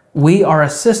 We are a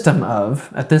system of,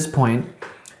 at this point,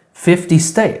 50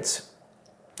 states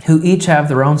who each have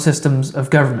their own systems of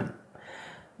government.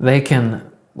 They can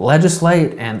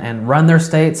legislate and run their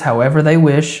states however they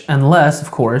wish, unless,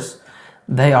 of course,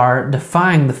 they are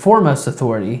defying the foremost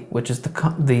authority, which is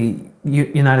the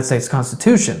United States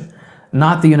Constitution,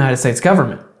 not the United States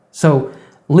government. So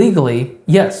legally,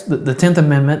 yes, the 10th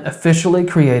Amendment officially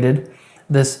created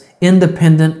this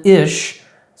independent-ish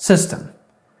system.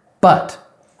 But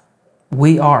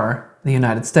we are the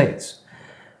United States.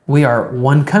 We are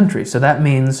one country, so that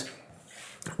means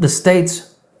the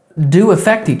states do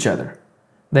affect each other.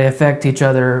 They affect each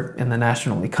other in the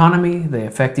national economy. They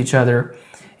affect each other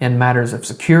in matters of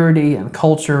security and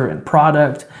culture and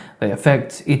product. They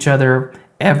affect each other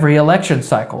every election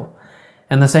cycle.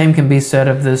 And the same can be said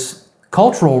of this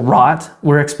cultural rot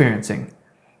we're experiencing.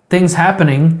 Things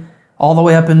happening all the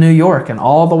way up in New York and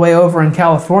all the way over in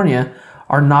California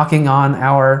are knocking on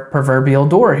our proverbial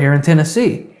door here in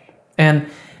Tennessee. And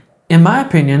in my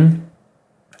opinion,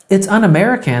 it's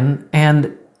un-American,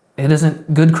 and it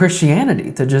isn't good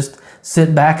Christianity to just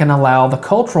sit back and allow the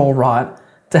cultural rot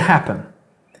to happen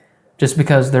just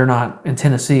because they're not in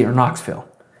Tennessee or Knoxville.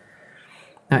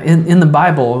 Now, in the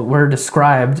Bible, we're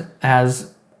described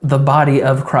as the body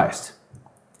of Christ.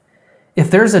 If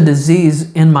there's a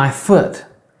disease in my foot,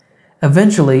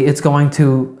 eventually it's going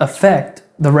to affect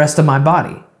the rest of my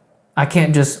body. I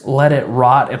can't just let it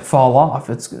rot and fall off.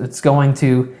 It's going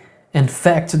to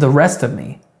infect the rest of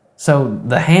me. So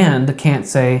the hand can't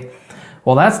say,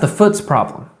 well, that's the foot's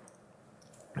problem.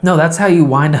 No, that's how you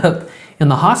wind up in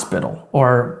the hospital,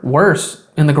 or worse,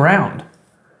 in the ground.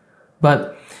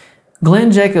 But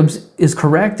Glenn Jacobs is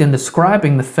correct in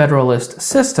describing the Federalist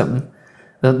system,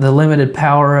 the limited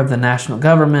power of the national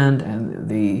government and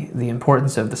the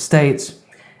importance of the states.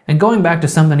 And going back to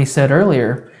something he said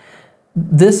earlier,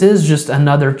 this is just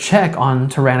another check on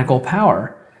tyrannical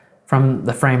power from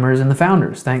the framers and the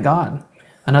founders, thank God.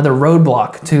 Another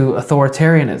roadblock to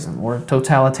authoritarianism or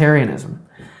totalitarianism.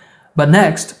 But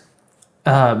next,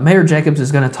 Mayor Jacobs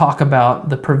is going to talk about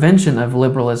the prevention of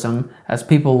liberalism as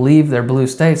people leave their blue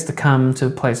states to come to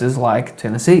places like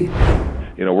Tennessee.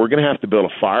 You know, we're going to have to build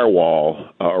a firewall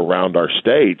around our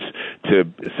states to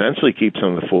essentially keep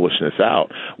some of the foolishness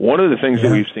out. One of the things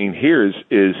that we've seen here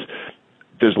is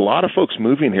there's a lot of folks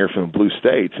moving here from the blue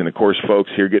states, and of course folks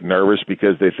here get nervous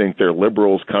because they think they're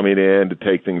liberals coming in to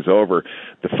take things over.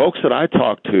 The folks that I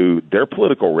talk to, they're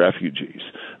political refugees.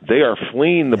 They are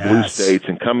fleeing the blue states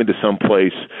and coming to some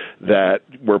place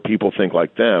where people think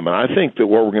like them. And I think that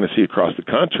what we're going to see across the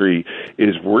country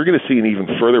is we're going to see an even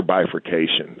further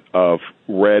bifurcation of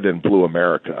red and blue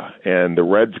America. And the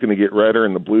red's going to get redder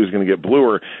and the blue's going to get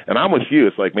bluer. And I'm with you.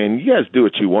 It's like, man, you guys do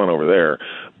what you want over there,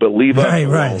 but leave us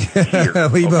alone here.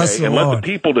 Leave us alone. And let the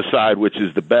people decide which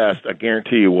is the best. I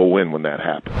guarantee you we'll win when that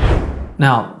happens.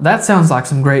 Now, that sounds like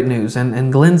some great news,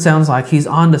 and Glenn sounds like he's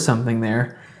onto something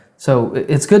there. So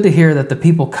it's good to hear that the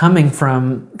people coming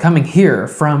here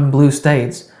from blue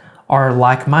states are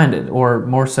like-minded, or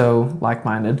more so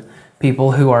like-minded,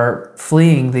 people who are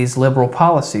fleeing these liberal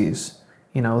policies,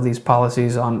 you know, these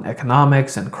policies on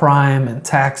economics and crime and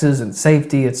taxes and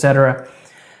safety, etc.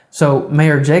 So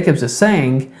Mayor Jacobs is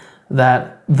saying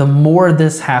that the more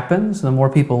this happens, the more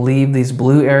people leave these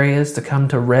blue areas to come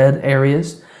to red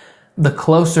areas, the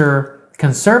closer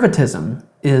conservatism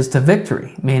is to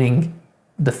victory, meaning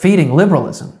defeating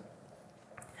liberalism.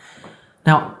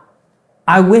 Now,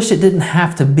 I wish it didn't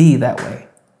have to be that way,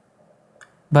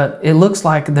 but it looks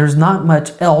like there's not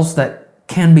much else that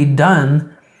can be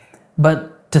done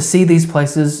but to see these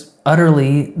places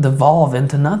utterly devolve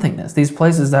into nothingness, these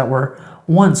places that were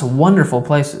once wonderful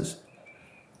places.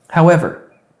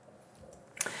 However,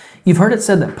 You've heard it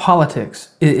said that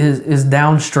politics is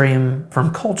downstream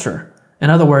from culture. In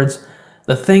other words,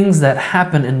 the things that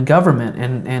happen in government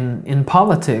and in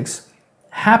politics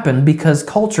happen because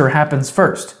culture happens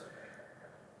first.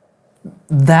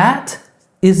 That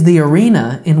is the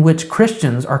arena in which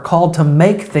Christians are called to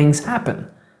make things happen.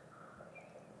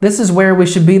 This is where we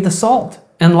should be the salt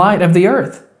and light of the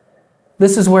earth.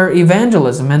 This is where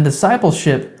evangelism and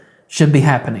discipleship should be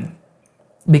happening,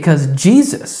 because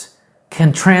Jesus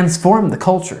can transform the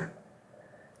culture.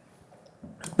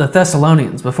 The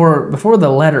Thessalonians, before the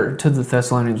letter to the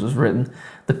Thessalonians was written,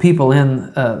 the people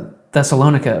in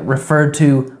Thessalonica referred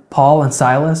to Paul and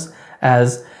Silas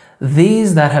as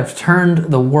these that have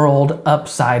turned the world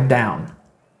upside down.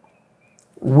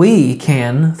 We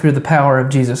can, through the power of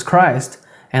Jesus Christ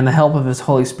and the help of His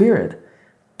Holy Spirit,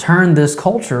 turn this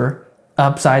culture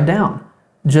upside down,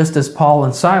 just as Paul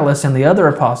and Silas and the other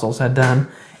apostles had done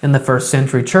in the first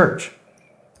century church.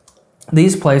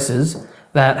 These places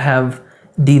that have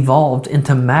devolved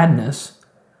into madness,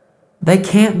 they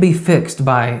can't be fixed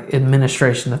by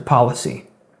administration of policy,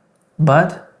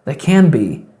 but they can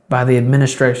be by the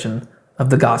administration of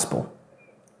the gospel.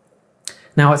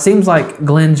 Now, it seems like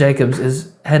Glenn Jacobs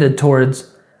is headed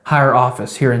towards higher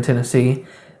office here in Tennessee.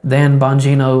 Dan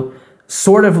Bongino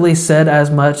sort ofly said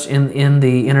as much in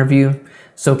the interview,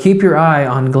 so keep your eye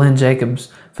on Glenn Jacobs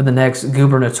for the next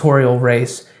gubernatorial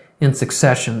race in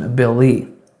succession of Bill Lee.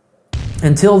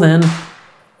 Until then,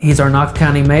 he's our Knox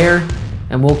County mayor,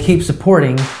 and we'll keep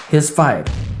supporting his fight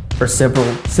for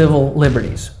civil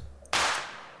liberties.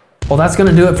 Well, that's going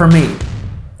to do it for me.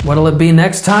 What'll it be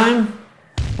next time?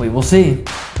 We will see.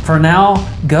 For now,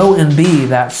 go and be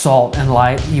that salt and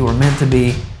light you were meant to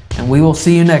be, and we will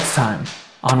see you next time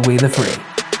on We the Free.